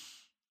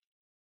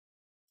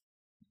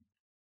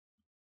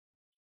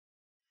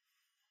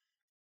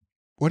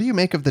 What do you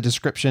make of the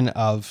description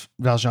of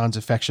Valjean's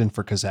affection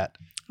for Cosette?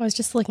 I was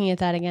just looking at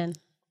that again.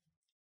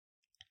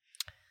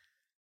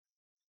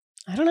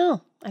 I don't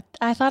know.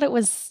 I thought it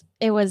was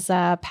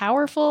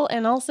powerful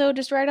and also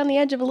just right on the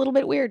edge of a little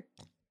bit weird.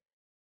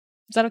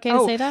 Is that okay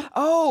to say that?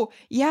 Oh,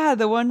 yeah.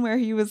 The one where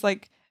he was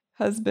like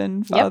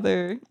husband,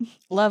 father,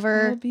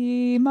 lover. I'll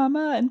be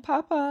mama and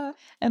papa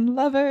and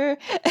lover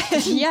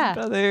and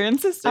brother and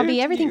sister. I'll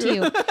be everything to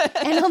you.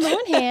 And on the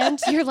one hand,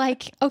 you're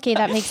like, okay,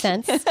 that makes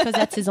sense because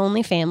that's his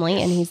only family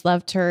and he's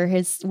loved her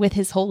with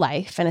his whole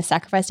life and has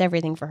sacrificed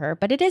everything for her.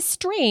 But it is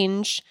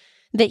strange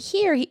that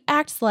here he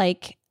acts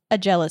like a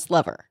jealous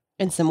lover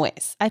in some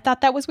ways. I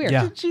thought that was weird.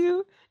 Yeah.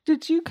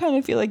 Did you kind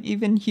of feel like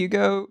even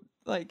Hugo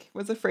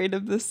was afraid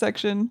of this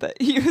section,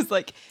 that he was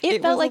like,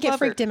 it felt like it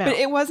freaked him out, but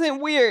it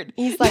wasn't weird.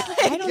 He's like,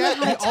 I don't know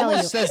how to tell you.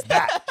 He says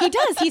that. He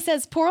does. He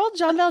says, poor old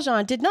Jean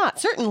Valjean did not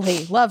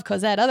certainly love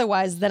Cosette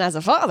otherwise than as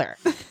a father.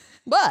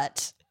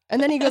 But,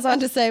 and then he goes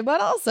on to say,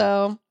 but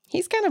also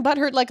he's kind of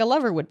butthurt like a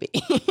lover would be.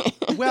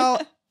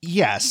 Well,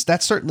 yes,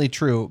 that's certainly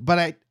true.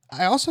 But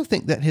I also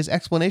think that his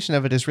explanation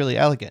of it is really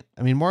elegant.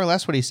 I mean, more or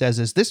less what he says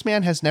is this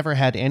man has never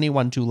had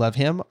anyone to love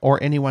him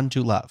or anyone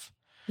to love.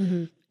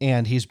 Mm-hmm.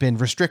 And he's been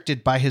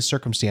restricted by his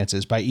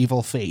circumstances, by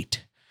evil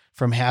fate,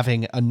 from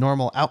having a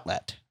normal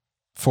outlet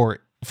for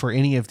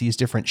any of these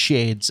different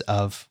shades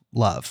of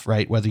love,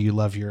 right? Whether you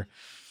love your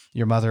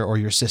mother or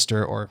your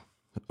sister or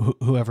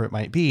whoever it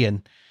might be.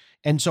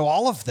 And so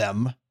all of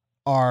them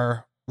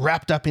are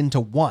wrapped up into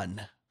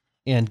one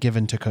and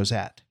given to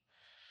Cosette.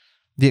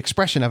 The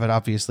expression of it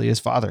obviously is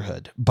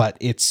fatherhood, but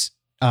it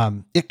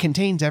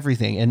contains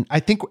everything. And I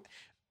think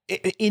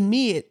in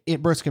me,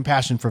 it births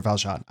compassion for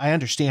Valjean. I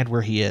understand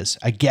where he is.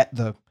 I get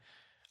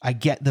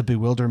the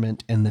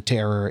bewilderment and the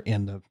terror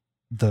and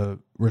the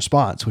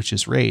response, which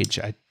is rage.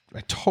 I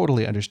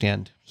totally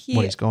understand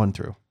what he's going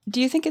through.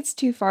 Do you think it's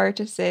too far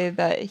to say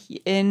that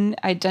in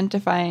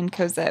identifying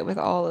Cosette with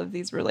all of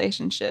these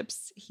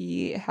relationships,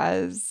 he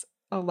has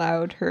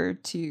allowed her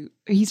to,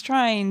 he's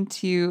trying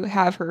to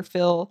have her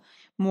fill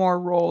more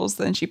roles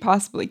than she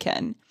possibly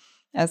can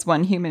as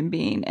one human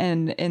being.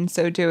 And in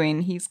so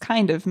doing, he's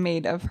kind of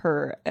made of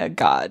her a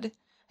god.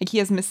 Like he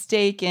has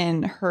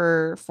mistaken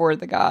her for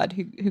the god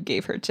who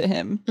gave her to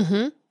him.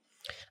 Mm-hmm.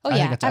 Oh, I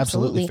yeah, think that's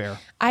absolutely fair.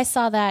 I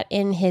saw that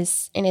in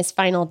his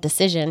final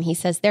decision. He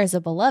says, "There's a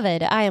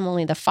beloved. I am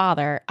only the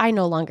father. I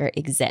no longer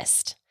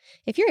exist."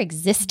 If your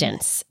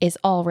existence is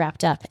all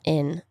wrapped up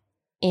in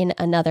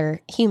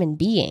another human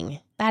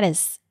being,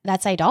 that's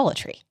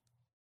idolatry.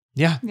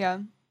 Yeah. Yeah.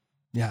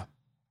 Yeah.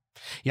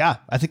 Yeah.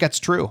 I think that's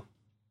true.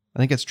 I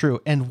think it's true.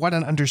 And what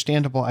an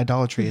understandable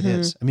idolatry it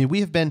is. I mean,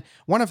 we have been,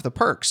 one of the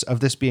perks of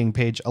this being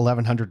page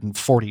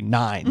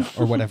 1149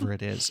 or whatever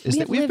it is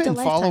that we've been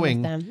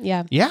following them.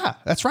 Yeah. Yeah,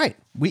 that's right.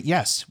 We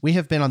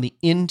have been on the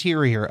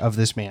interior of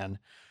this man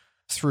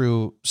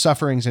through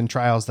sufferings and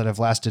trials that have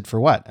lasted for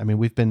what? I mean,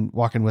 we've been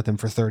walking with him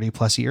for 30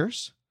 plus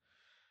years.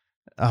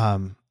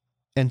 And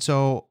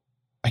so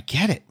I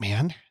get it,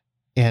 man.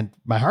 And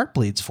my heart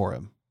bleeds for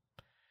him.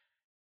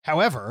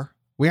 However,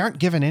 we aren't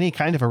given any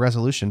kind of a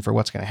resolution for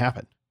what's going to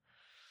happen.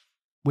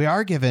 We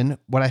are given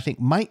what I think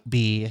might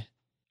be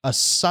a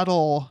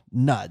subtle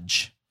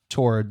nudge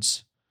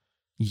towards,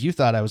 you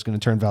thought I was going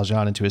to turn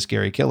Valjean into a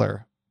scary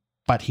killer,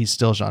 but he's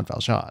still Jean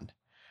Valjean.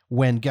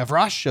 When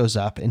Gavroche shows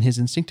up and his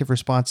instinctive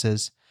response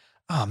is,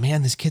 "Oh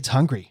man, this kid's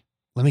hungry.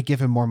 Let me give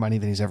him more money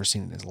than he's ever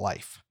seen in his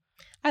life."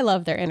 I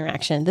love their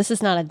interaction. This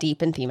is not a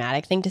deep and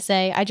thematic thing to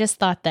say. I just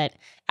thought that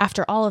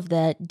after all of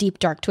the deep,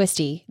 dark,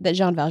 twisty that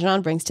Jean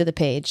Valjean brings to the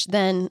page,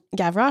 then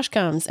Gavroche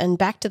comes, and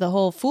back to the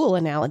whole fool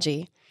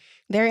analogy.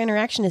 Their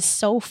interaction is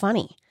so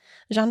funny.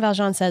 Jean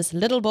Valjean says,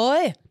 "Little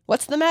boy,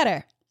 what's the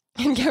matter?"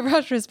 And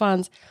Gavroche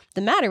responds,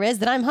 "The matter is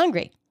that I'm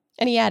hungry."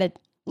 And he added,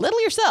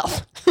 "Little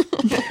yourself."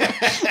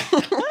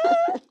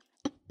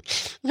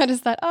 I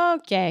just thought,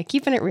 okay,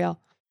 keeping it real.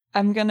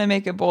 I'm going to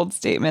make a bold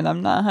statement.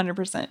 I'm not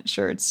 100%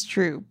 sure it's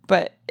true,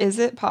 but is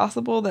it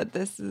possible that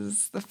this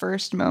is the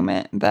first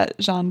moment that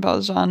Jean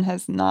Valjean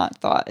has not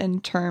thought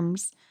in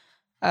terms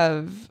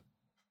of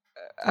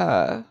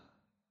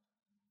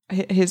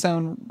his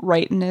own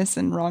rightness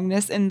and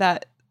wrongness, in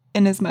that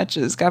in as much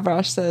as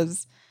Gavroche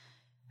says,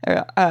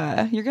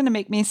 you're going to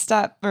make me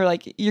stop, or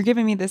like, you're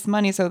giving me this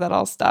money so that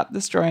I'll stop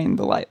destroying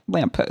the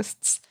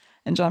lampposts.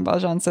 And Jean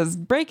Valjean says,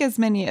 break as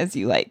many as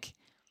you like.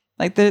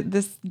 Like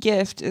this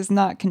gift is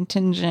not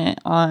contingent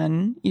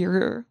on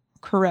your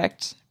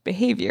correct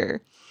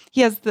behavior.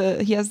 He has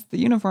the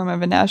uniform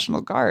of a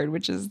National Guard,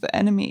 which is the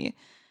enemy.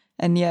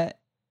 And yet,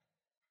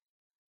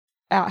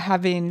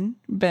 having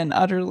been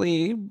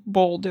utterly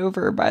bowled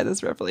over by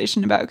this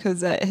revelation about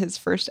Cosette, his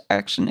first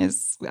action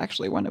is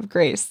actually one of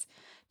grace,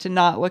 to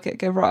not look at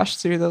Gavroche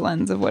through the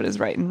lens of what is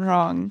right and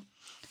wrong,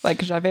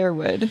 like Javert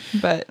would,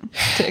 but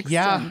to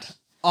extend.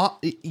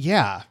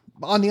 Yeah.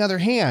 On the other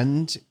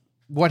hand,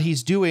 what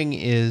he's doing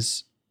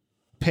is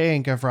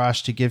paying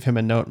Gavroche to give him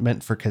a note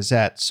meant for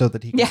Cosette so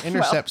that he can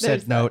intercept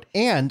said note.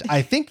 And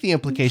I think the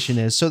implication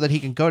is so that he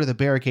can go to the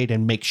barricade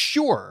and make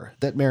sure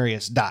that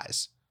Marius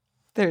dies.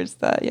 There's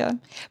that, yeah.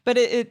 But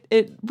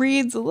it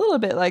reads a little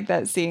bit like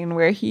that scene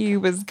where he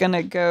was going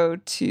to go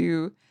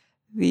to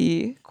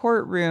the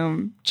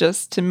courtroom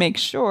just to make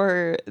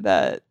sure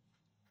that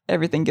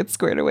everything gets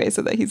squared away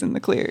so that he's in the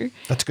clear.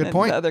 That's a good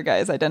point. The other guy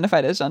is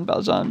identified as Jean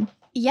Valjean.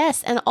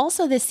 Yes, and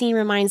also this scene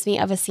reminds me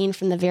of a scene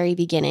from the very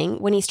beginning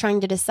when he's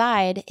trying to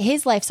decide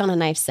his life's on a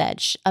knife's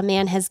edge. A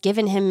man has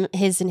given him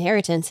his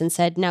inheritance and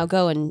said, now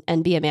go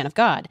and be a man of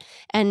God.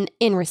 And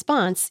in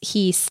response,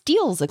 he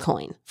steals a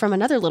coin from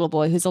another little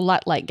boy who's a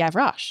lot like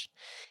Gavroche.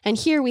 And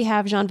here we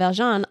have Jean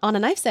Valjean on a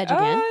knife's edge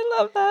again. Oh,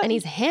 I love that. And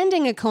he's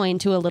handing a coin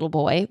to a little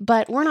boy,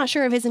 but we're not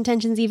sure of his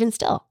intentions even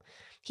still.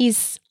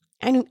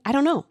 I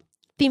don't know.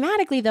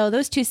 Thematically, though,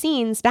 those two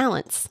scenes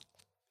balance.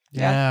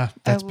 Yeah,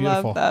 that's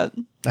beautiful. Love that.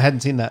 I hadn't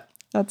seen that.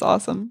 That's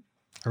awesome.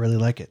 I really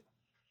like it.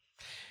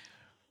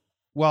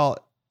 Well,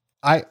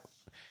 I'm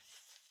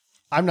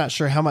not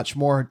sure how much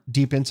more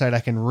deep insight I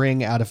can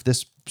wring out of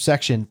this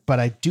section, but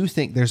I do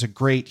think there's a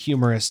great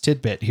humorous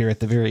tidbit here at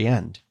the very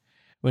end.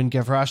 When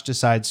Gavroche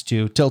decides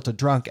to tilt a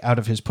drunk out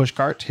of his push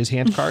cart, his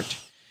hand cart,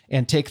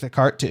 and take the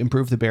cart to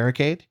improve the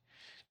barricade,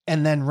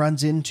 and then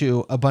runs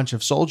into a bunch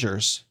of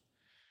soldiers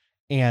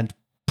and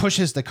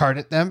pushes the cart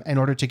at them in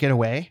order to get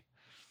away.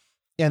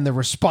 And the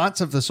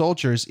response of the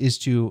soldiers is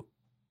to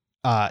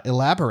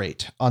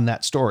elaborate on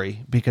that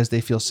story because they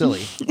feel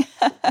silly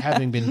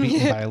having been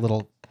beaten by a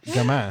little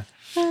gamin.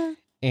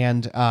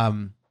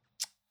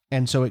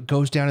 And so it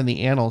goes down in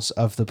the annals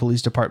of the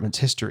police department's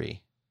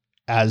history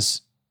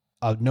as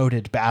a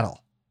noted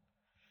battle.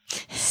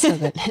 So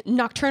the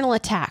nocturnal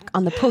attack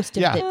on the post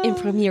of the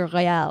Infirmière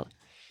Royale.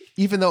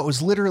 Even though it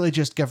was literally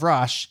just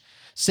Gavroche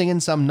singing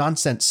some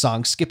nonsense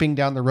song, skipping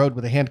down the road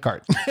with a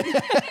handcart.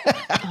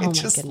 I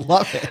just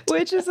love it.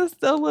 Which is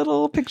a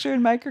little picture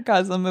in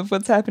microcosm of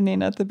what's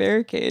happening at the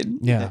barricade.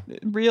 Yeah.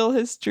 Real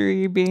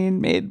history being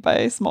made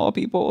by small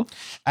people.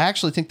 I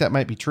actually think that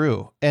might be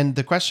true. And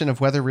the question of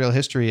whether real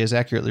history is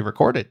accurately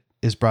recorded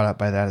is brought up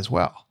by that as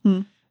well.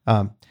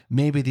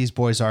 Maybe these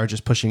boys are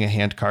just pushing a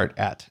handcart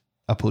at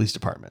a police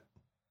department.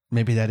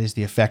 Maybe that is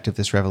the effect of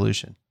this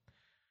revolution.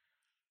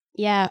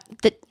 Yeah,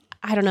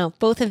 I don't know.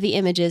 Both of the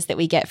images that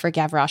we get for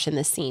Gavroche in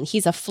this scene,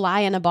 he's a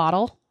fly in a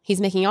bottle.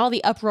 He's making all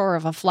the uproar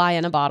of a fly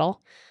in a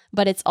bottle,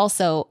 but it's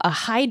also a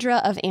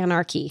hydra of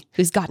anarchy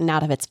who's gotten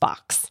out of its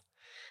box.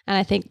 And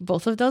I think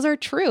both of those are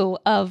true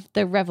of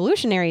the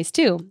revolutionaries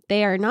too.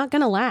 They are not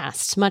going to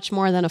last much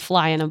more than a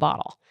fly in a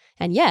bottle.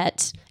 And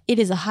yet, it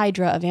is a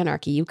hydra of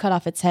anarchy. You cut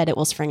off its head, it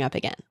will spring up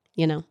again,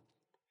 you know?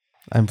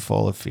 I'm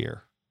full of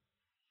fear.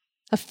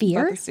 A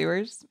fear? About the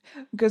sewers?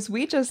 Because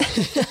we just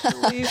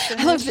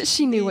I love that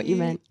she knew what you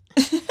meant.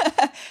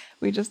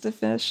 We just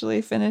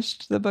officially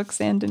finished the book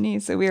Saint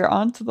Denis, so we are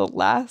on to the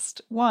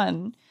last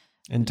one.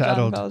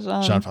 Entitled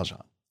Jean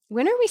Valjean.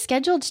 When are we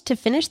scheduled to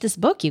finish this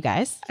book, you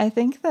guys? I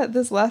think that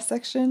this last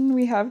section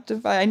we have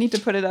I need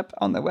to put it up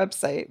on the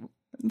website,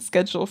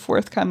 schedule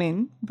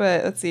forthcoming.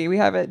 But let's see, we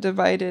have it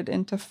divided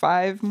into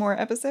 5 more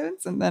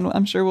episodes, and then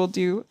I'm sure we'll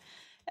do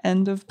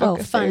end of book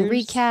affairs. Fun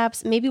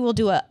recaps. Maybe we'll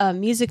do a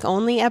music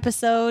only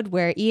episode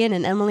where Ian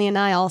and Emily and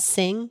I all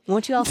sing.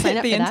 Won't you all sign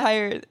up for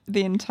that?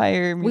 The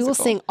entire musical. We will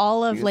sing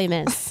all of Les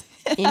Mis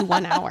in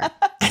 1 hour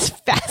as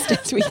fast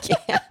as we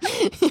can.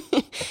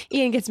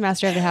 Ian gets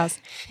master of the house.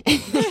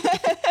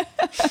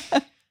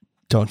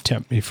 Don't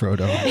tempt me,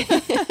 Frodo.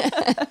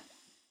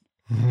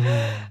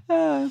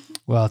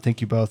 Well,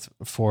 thank you both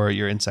for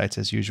your insights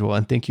as usual.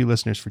 And thank you,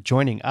 listeners, for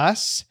joining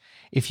us.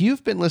 If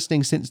you've been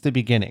listening since the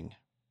beginning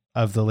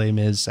of the Les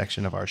Mis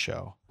section of our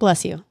show,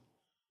 bless you.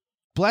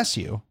 Bless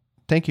you.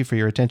 Thank you for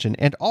your attention.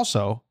 And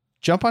also,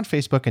 jump on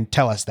Facebook and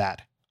tell us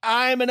that.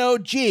 I'm an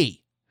OG.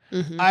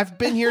 Mm-hmm. I've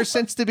been here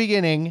since the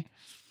beginning,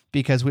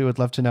 because we would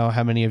love to know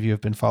how many of you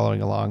have been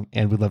following along,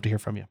 and we'd love to hear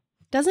from you.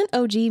 Doesn't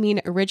OG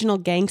mean original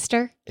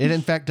gangster? It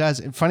in fact does.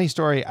 Funny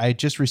story, I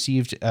just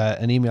received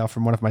an email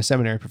from one of my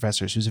seminary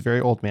professors who's a very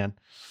old man,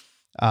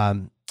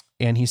 and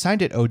he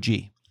signed it OG.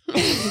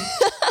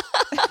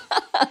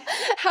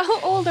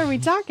 How old are we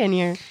talking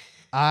here?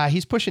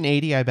 He's pushing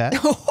 80, I bet.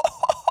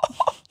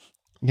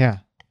 Yeah.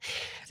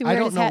 I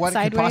don't know what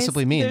it could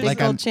possibly mean. There's like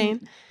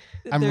chain.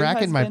 I'm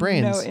racking my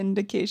brains. No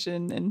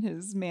indication in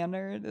his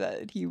manner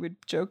that he would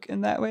joke in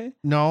that way.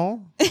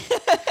 No.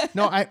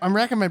 No, I'm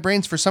racking my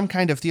brains for some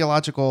kind of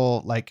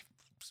theological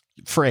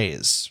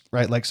phrase,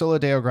 right? Like Sola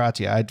Deo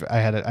Gratia.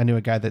 I knew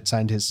a guy that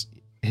signed his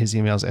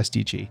emails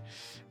SDG.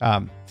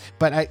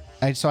 But I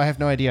have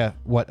no idea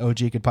what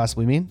OG could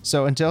possibly mean.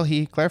 So until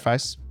he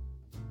clarifies,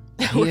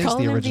 he is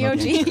the original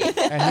gangster.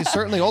 And he's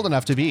certainly old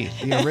enough to be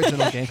the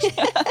original gangster.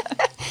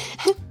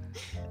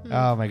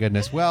 Oh my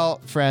goodness.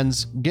 Well,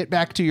 friends, get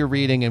back to your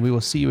reading, and we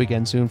will see you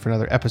again soon for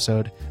another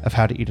episode of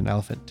How to Eat an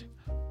Elephant.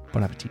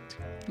 Bon appetit.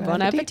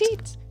 Bon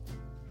appetit.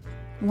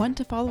 Want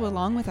to follow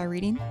along with our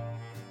reading?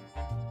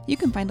 You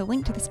can find a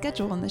link to the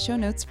schedule in the show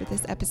notes for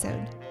this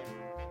episode.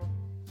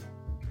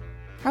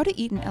 How to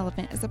Eat an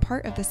Elephant is a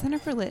part of the Center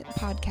for Lit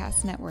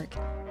podcast network.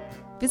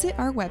 Visit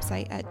our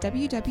website at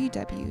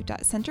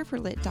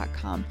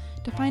www.centerforlit.com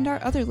to find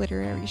our other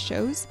literary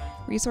shows,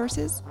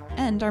 resources,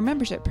 and our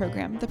membership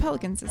program, the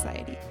Pelican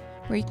Society,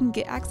 where you can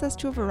get access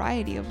to a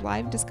variety of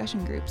live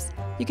discussion groups.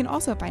 You can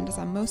also find us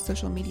on most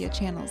social media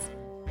channels.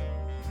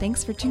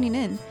 Thanks for tuning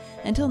in.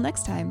 Until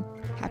next time,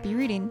 happy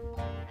reading.